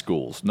to add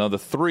schools. Now, the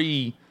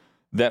three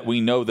that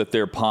we know that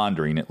they're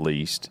pondering, at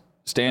least,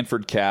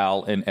 Stanford,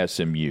 Cal, and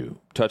SMU.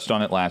 Touched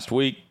on it last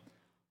week.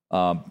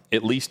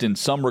 At least in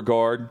some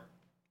regard,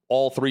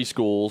 all three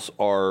schools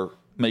are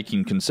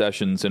making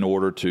concessions in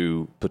order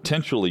to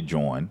potentially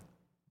join,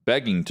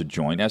 begging to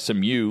join.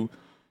 SMU,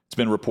 it's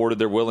been reported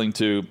they're willing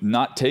to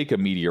not take a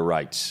media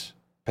rights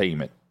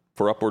payment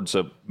for upwards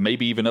of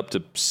maybe even up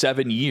to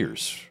 7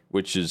 years,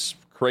 which is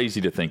crazy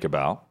to think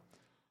about.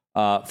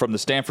 From the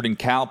Stanford and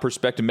Cal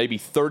perspective, maybe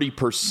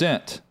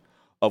 30%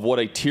 of what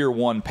a Tier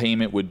 1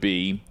 payment would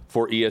be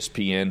for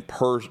ESPN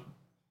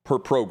per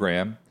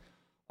program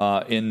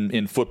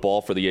in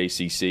football for the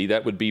ACC.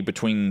 That would be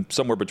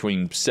somewhere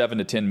between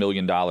 $7 to $10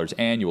 million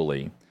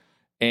annually.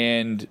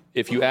 And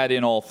if you add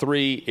in all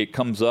three, it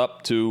comes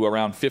up to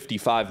around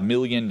 $55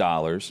 million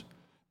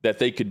that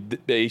the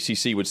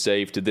ACC would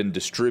save to then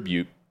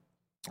distribute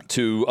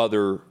to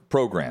other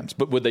programs.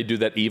 But would they do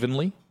that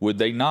evenly? Would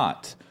they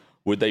not?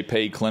 Would they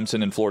pay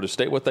Clemson and Florida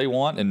State what they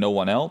want and no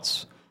one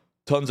else?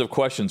 Tons of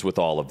questions with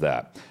all of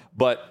that.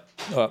 But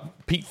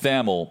Pete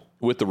Thamel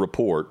with the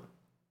report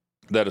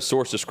that a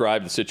source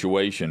described the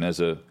situation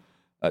as a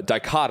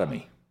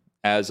dichotomy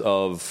as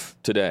of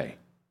today.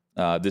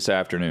 This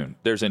afternoon.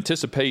 There's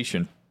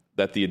anticipation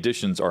that the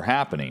additions are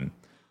happening,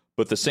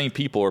 but the same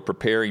people that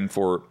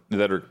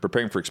are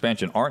preparing for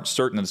expansion aren't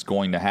certain it's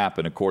going to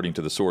happen according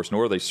to the source,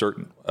 nor are they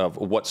certain of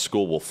what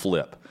school will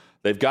flip.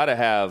 They've got to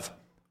have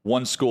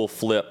one school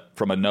flip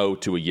from a no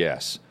to a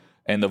yes.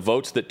 And the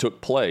votes that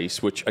took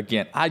place, which,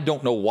 again, I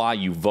don't know why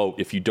you vote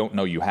if you don't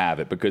know you have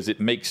it, because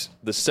it makes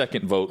the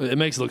second vote... It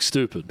makes it look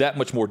stupid. ...that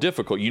much more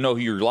difficult. You know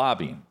who you're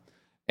lobbying.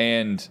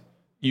 And...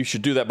 you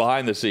should do that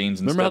behind the scenes.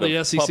 Remember how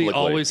the SEC publicly.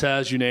 Always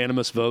has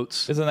unanimous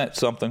votes? Isn't that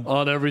something?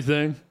 On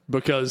everything?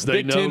 Because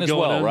they Big know Ten as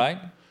well, in. right?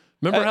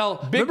 Remember how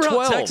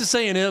Texas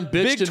A&M bitched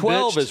Big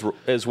 12 and bitched?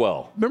 as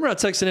well. Remember how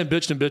Texas A&M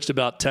bitched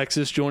about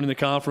Texas joining the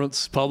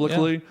conference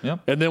publicly? Yeah.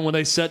 And then when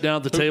they sat down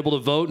at the table to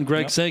vote, and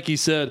Greg Sankey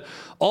said,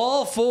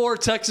 all 4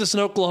 Texas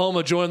and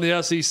Oklahoma joined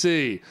the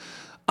SEC.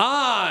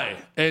 Aye.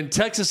 And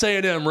Texas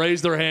A&M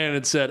raised their hand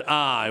and said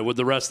aye with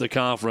the rest of the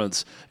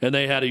conference, and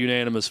they had a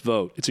unanimous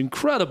vote. It's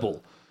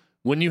incredible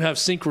when you have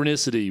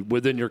synchronicity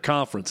within your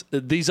conference.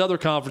 These other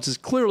conferences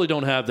clearly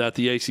don't have that,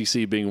 the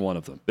ACC being one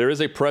of them. There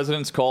is a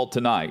president's call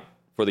tonight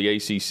for the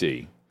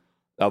ACC.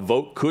 A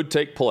vote could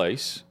take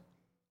place,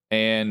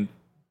 and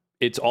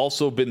it's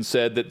also been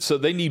said that so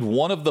they need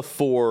one of the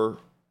 4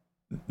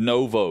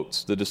 no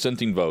votes, the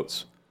dissenting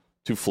votes,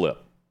 to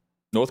flip.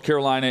 North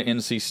Carolina,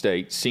 NC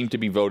State seem to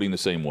be voting the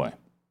same way.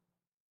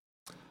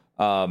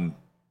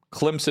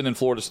 Clemson and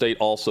Florida State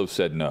also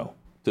said no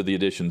to the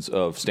additions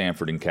of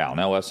Stanford and Cal.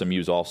 Now SMU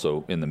is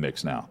also in the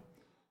mix now.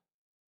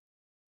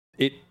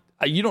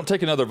 You don't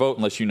take another vote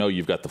unless you know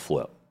you've got the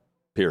flip,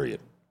 period.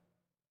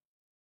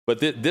 But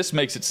this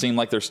makes it seem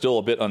like they're still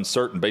a bit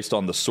uncertain based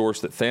on the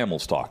source that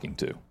Thamel's talking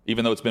to,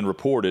 even though it's been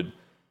reported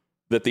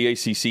that the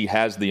ACC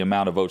has the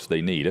amount of votes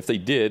they need. If they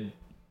did,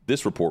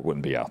 this report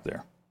wouldn't be out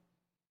there.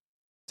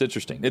 It's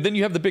interesting. And then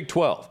you have the Big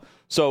 12.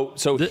 So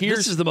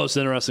this is the most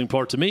interesting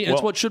part to me.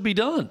 It's what should be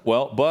done.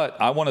 Well, but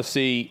I want to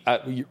see.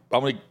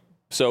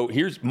 So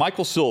here's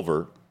Michael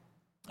Silver,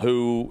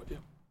 who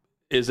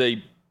is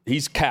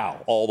he's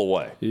Cal all the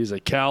way. He's a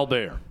Cal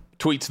Bear.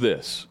 Tweets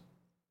this.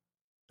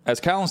 As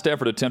Cal and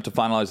Stanford attempt to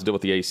finalize the deal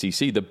with the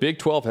ACC, the Big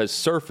 12 has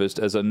surfaced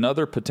as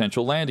another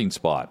potential landing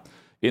spot.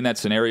 In that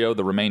scenario,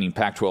 the remaining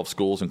Pac-12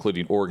 schools,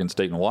 including Oregon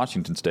State and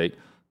Washington State,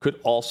 could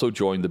also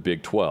join the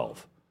Big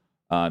 12.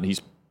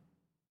 He's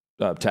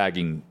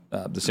tagging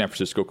the San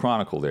Francisco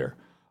Chronicle there.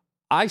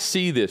 I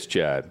see this,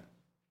 Chad,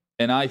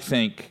 and I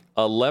think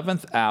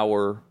 11th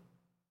hour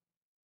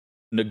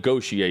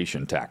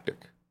negotiation tactic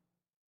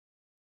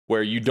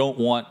where you don't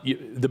want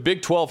the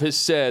Big 12 has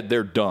said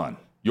they're done.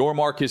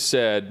 Yormark has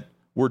said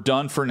we're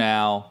done for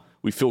now.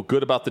 We feel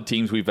good about the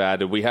teams we've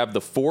added. We have the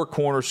 4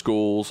 corner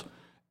schools,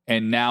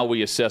 and now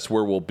we assess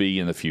where we'll be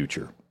in the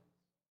future.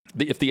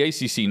 If the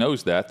ACC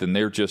knows that, then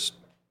they're just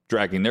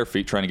dragging their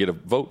feet trying to get a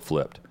vote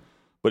flipped.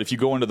 But if you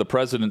go into the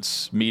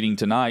president's meeting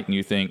tonight and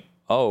you think,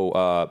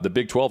 the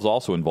Big 12 is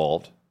also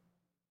involved,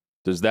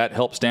 does that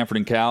help Stanford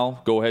and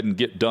Cal go ahead and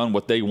get done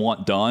what they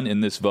want done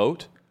in this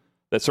vote?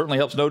 That certainly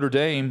helps Notre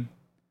Dame.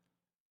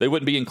 They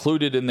wouldn't be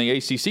included in the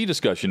ACC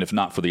discussion if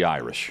not for the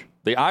Irish.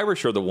 The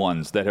Irish are the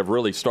ones that have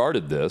really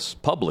started this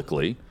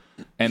publicly.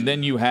 And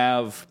then you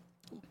have,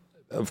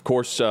 of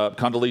course,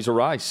 Condoleezza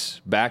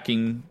Rice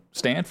backing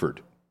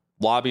Stanford,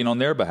 lobbying on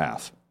their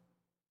behalf.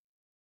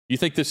 You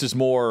think this is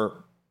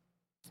more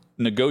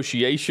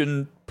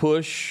negotiation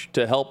push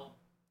to help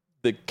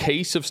the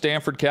case of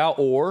Stanford Cal,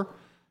 or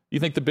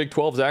you think the Big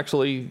 12 is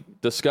actually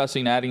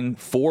discussing adding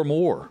 4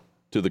 more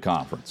to the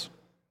conference?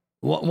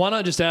 Why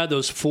not just add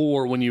those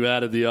 4 when you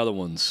added the other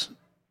ones?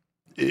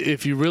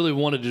 If you really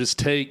wanted to just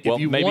take, if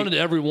you wanted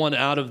everyone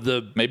out of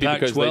the maybe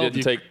Pac-12,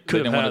 because they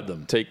didn't had want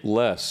them to take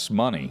less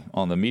money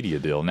on the media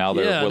deal. Now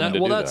they're willing to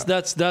do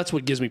that. That's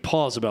what gives me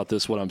pause about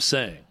this. What I'm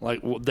saying,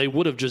 like they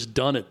would have just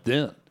done it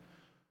then.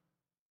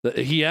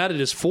 He added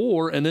his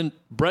 4, and then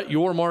Brett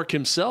Yormark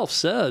himself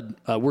said,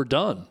 "We're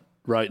done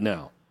right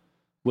now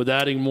with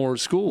adding more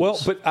schools." Well,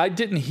 but I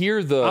didn't hear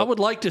I would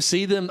like to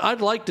see them.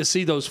 I'd like to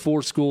see those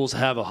 4 schools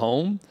have a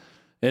home,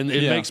 and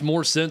it makes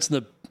more sense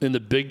in the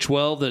Big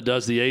 12 than it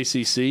does the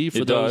ACC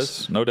for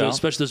those, no doubt,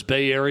 especially those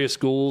Bay Area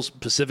schools,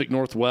 Pacific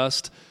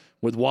Northwest,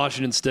 with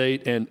Washington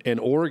State and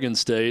Oregon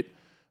State.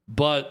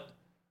 But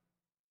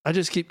I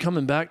just keep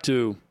coming back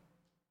to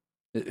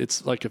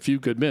it's like a few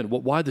good men.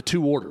 Why the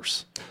 2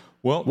 orders?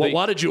 Well,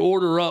 why did you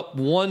order up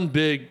one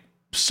big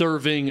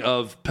serving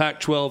of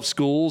Pac-12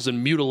 schools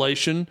and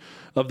mutilation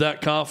of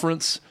that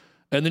conference,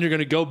 and then you're going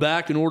to go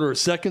back and order a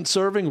second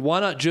serving? Why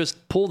not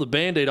just pull the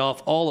Band-Aid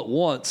off all at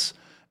once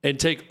and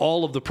take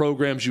all of the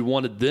programs you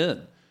wanted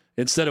then,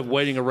 instead of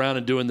waiting around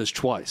and doing this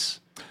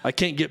twice? I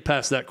can't get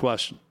past that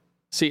question.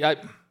 See,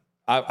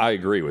 I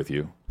agree with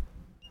you.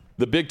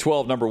 The Big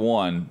 12, number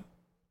one,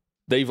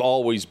 they've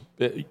always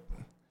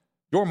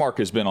Yormark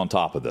has been on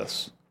top of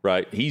this,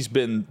 right? He's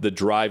been the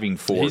driving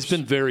force. He's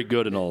been very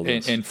good in all of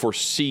this. And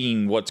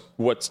foreseeing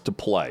what's to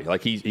play.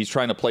 Like he's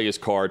trying to play his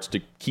cards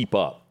to keep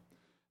up.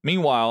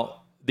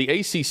 Meanwhile, the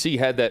ACC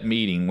had that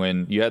meeting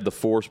when you had the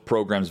 4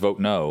 programs vote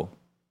no.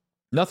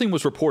 Nothing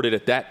was reported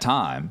at that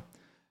time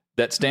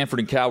that Stanford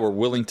and Cal were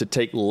willing to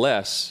take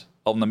less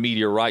on the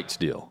media rights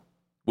deal,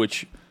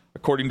 which,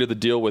 according to the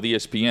deal with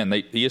ESPN,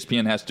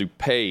 ESPN has to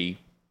pay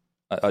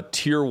a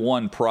tier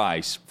 1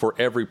 price for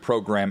every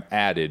program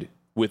added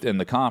within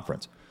the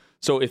conference.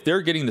 So if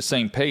they're getting the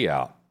same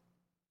payout,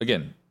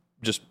 again,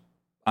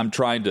 I'm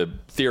trying to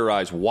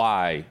theorize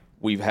why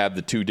we've had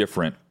the 2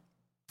 different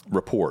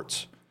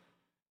reports.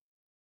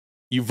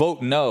 You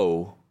vote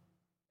no,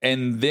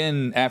 and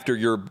then after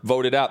you're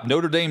voted out,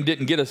 Notre Dame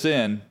didn't get us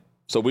in,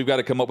 so we've got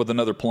to come up with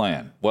another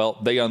plan. Well,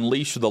 they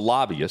unleashed the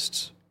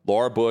lobbyists,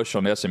 Laura Bush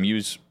on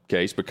SMU's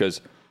case, because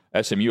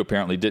SMU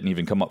apparently didn't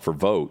even come up for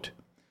vote.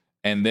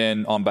 And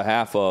then on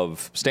behalf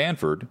of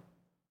Stanford,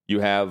 you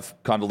have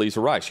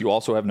Condoleezza Rice. You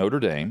also have Notre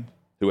Dame,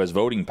 who has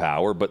voting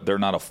power, but they're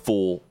not a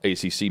full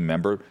ACC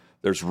member.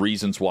 There's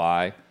reasons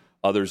why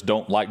others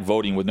don't like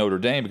voting with Notre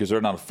Dame because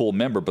they're not a full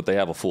member, but they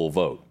have a full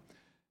vote.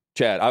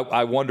 Chad,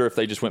 I wonder if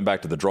they just went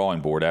back to the drawing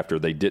board after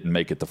they didn't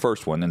make it the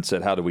first one and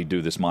said, how do we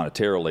do this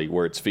monetarily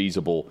where it's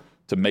feasible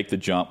to make the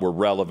jump, we're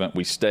relevant,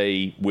 we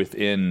stay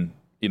within,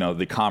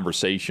 the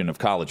conversation of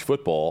college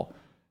football.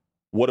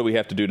 What do we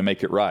have to do to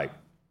make it right?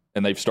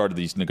 And they've started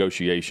these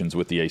negotiations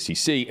with the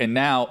ACC. And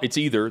now it's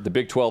either the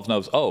Big 12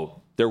 knows,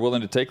 they're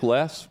willing to take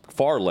less,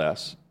 far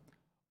less,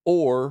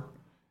 or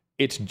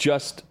it's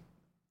just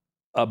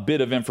a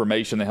bit of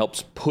information that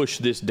helps push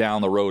this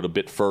down the road a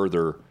bit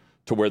further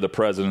to where the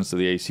presidents of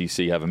the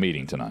ACC have a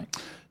meeting tonight.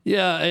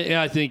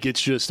 Yeah, I think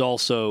it's just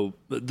also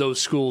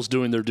those schools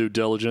doing their due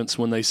diligence.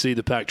 When they see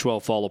the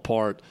Pac-12 fall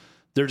apart,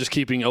 they're just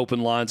keeping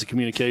open lines of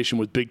communication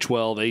with Big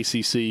 12,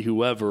 ACC,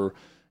 whoever,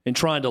 and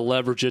trying to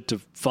leverage it to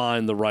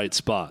find the right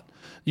spot.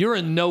 You're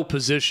in no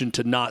position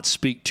to not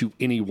speak to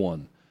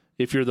anyone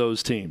if you're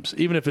those teams.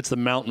 Even if it's the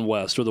Mountain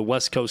West or the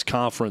West Coast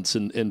Conference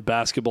in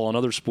basketball and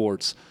other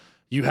sports,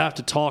 you have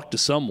to talk to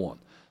someone.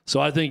 So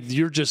I think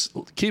you're just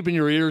keeping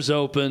your ears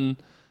open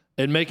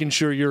and making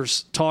sure you're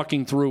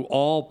talking through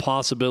all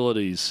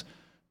possibilities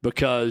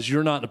because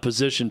you're not in a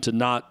position to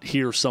not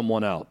hear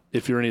someone out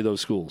if you're any of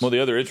those schools. Well, the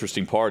other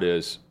interesting part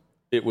is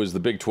it was the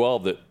Big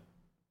 12 that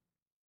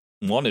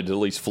wanted to at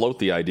least float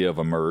the idea of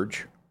a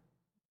merge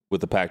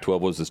with the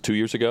Pac-12. Was this 2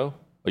 years ago?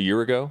 A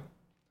year ago?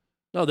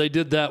 No, they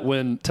did that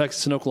when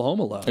Texas and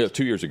Oklahoma left. Yeah,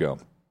 2 years ago.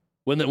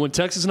 When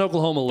Texas and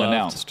Oklahoma left.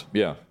 Announced,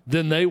 yeah.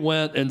 Then they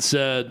went and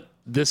said,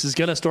 this is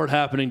going to start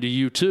happening to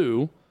you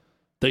too.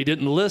 They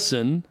didn't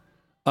listen.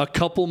 A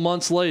couple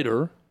months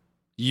later,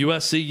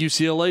 USC,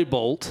 UCLA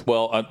bolt.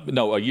 Well,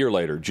 no, a year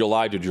later,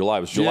 July to July.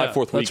 It was July 4th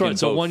weekend. That's right,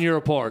 so 1 year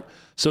apart.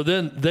 So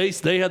then they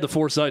had the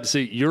foresight to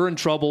see, you're in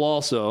trouble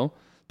also.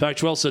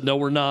 Pac-12 said, no,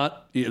 we're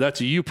not. That's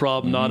a you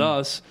problem, not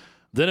us.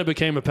 Then it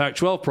became a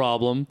Pac-12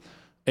 problem,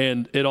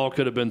 and it all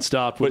could have been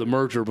stopped with a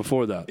merger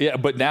before that. Yeah,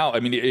 but now,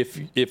 I mean,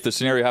 if the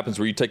scenario happens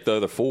where you take the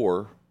other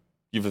four,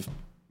 you've had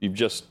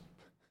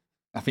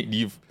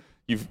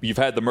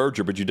the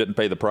merger, but you didn't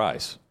pay the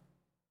price.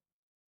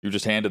 You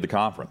just handed the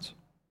conference.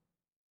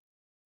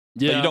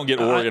 Yeah, so you don't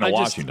get Oregon or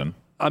Washington.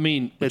 At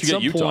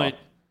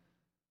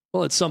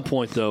some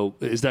point, though,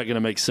 is that going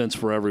to make sense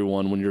for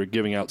everyone when you're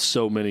giving out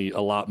so many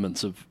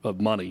allotments of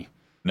money?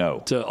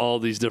 No. To all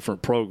these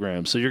different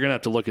programs. So you're going to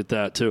have to look at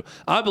that, too.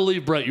 I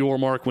believe Brett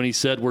Yormark when he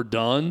said we're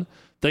done.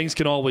 Things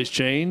can always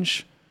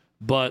change.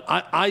 But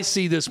I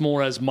see this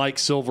more as Mike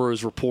Silver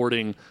is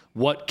reporting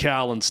what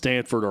Cal and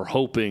Stanford are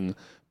hoping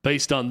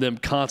based on them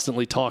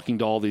constantly talking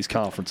to all these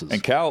conferences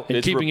and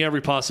keeping every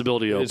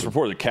possibility open. It's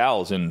reported that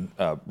Cal is in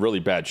really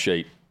bad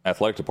shape,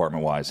 athletic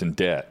department-wise, in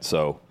debt.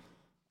 So,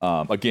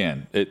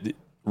 again,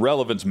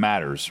 relevance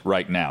matters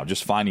right now,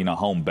 just finding a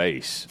home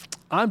base.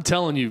 I'm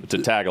telling you. To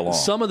tag along.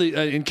 Some of the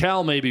and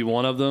Cal may be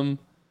one of them.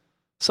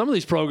 Some of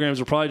these programs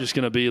are probably just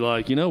going to be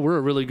like, we're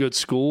a really good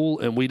school,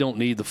 and we don't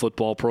need the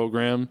football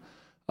program.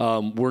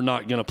 We're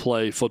not going to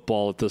play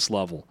football at this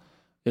level.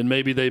 And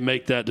maybe they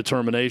make that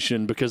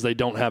determination because they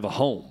don't have a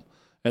home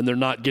and they're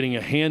not getting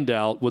a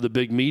handout with a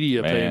big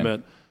media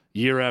payment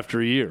year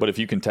after year. But if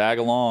you can tag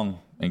along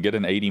and get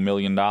an $80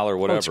 million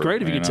whatever. It's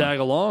great if you can tag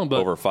along.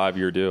 But over a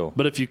 5-year deal.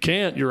 But if you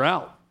can't, you're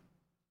out.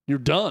 You're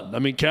done. I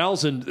mean,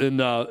 Cal's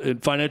in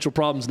financial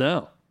problems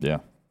now. Yeah.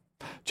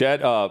 Chad,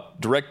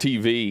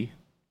 DirecTV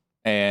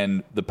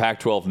and the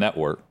Pac-12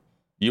 network,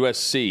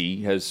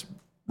 USC has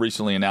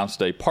recently announced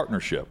a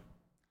partnership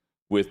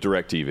with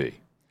DirecTV.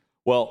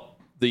 Well,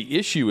 the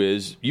issue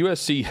is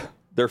USC,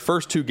 their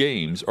first 2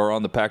 games are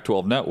on the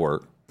Pac-12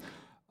 network,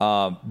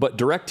 but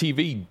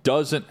DirecTV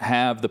doesn't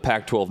have the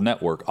Pac-12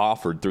 network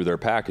offered through their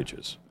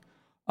packages.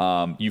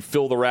 You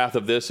feel the wrath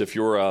of this if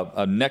you're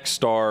a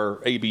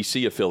Nexstar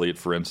ABC affiliate,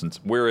 for instance.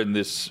 We're in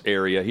this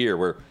area here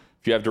where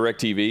if you have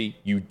DirecTV,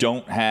 you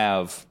don't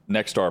have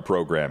Nexstar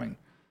programming.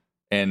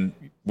 And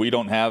we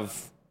don't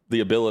have the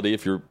ability,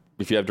 if you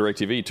have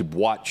DirecTV, to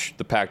watch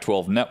the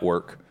Pac-12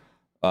 network,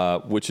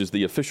 which is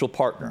the official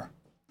partner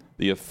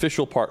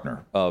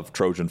of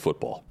Trojan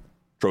football,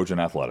 Trojan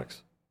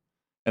athletics.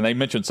 And they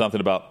mentioned something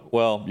about,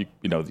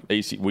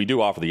 we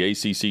do offer the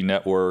ACC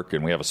network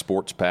and we have a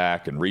sports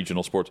pack and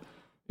regional sports.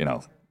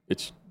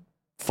 It's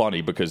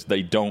funny because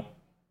the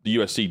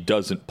USC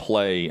doesn't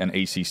play an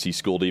ACC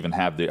school to even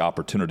have the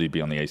opportunity to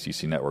be on the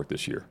ACC network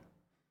this year.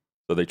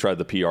 So they tried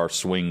the PR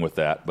swing with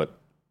that, but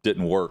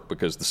didn't work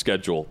because the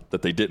schedule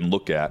that they didn't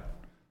look at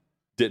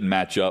didn't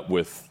match up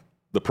with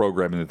the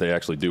programming that they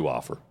actually do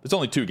offer. It's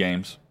only 2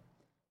 games.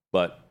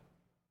 But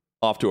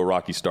off to a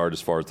rocky start as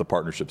far as the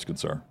partnership's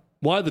concerned.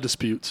 Why the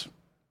disputes?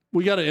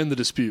 We got to end the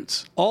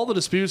disputes. All the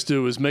disputes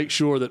do is make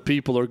sure that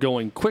people are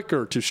going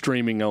quicker to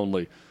streaming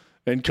only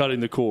and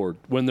cutting the cord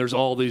when there's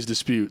all these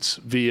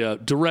disputes via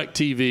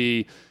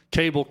DirecTV,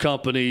 cable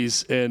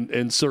companies,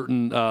 and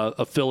certain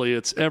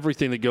affiliates,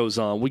 everything that goes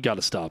on. We got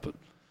to stop it.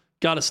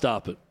 Got to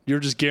stop it. You're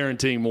just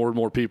guaranteeing more and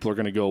more people are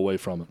going to go away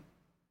from it.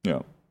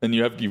 Yeah, and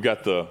you've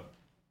got the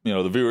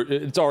viewer.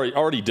 It's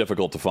already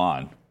difficult to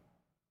find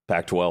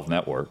Pac-12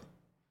 network.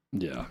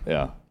 Yeah.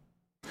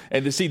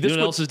 And to see this, you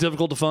know what else is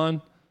difficult to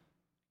find?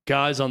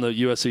 Guys on the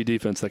USC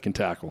defense that can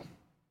tackle.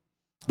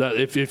 That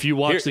if you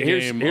watch the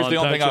game, here's on the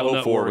only thing I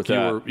hope for with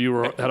that.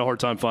 You had a hard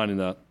time finding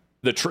that.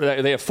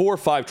 They have 4 or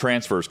 5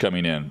 transfers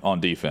coming in on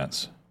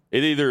defense.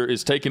 It either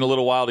is taking a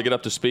little while to get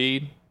up to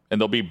speed,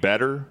 and they'll be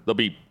better, they'll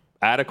be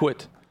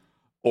adequate,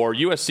 or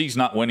USC's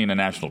not winning a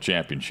national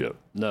championship.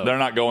 No. They're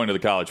not going to the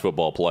college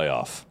football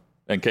playoff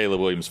in Caleb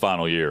Williams'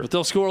 final year. But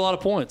they'll score a lot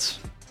of points.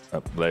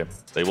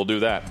 They will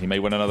do that. He may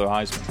win another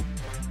Heisman.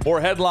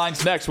 More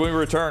headlines next when we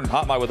return.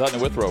 Hot Mic with Hutton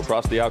and Withrow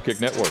across the Outkick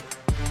Network.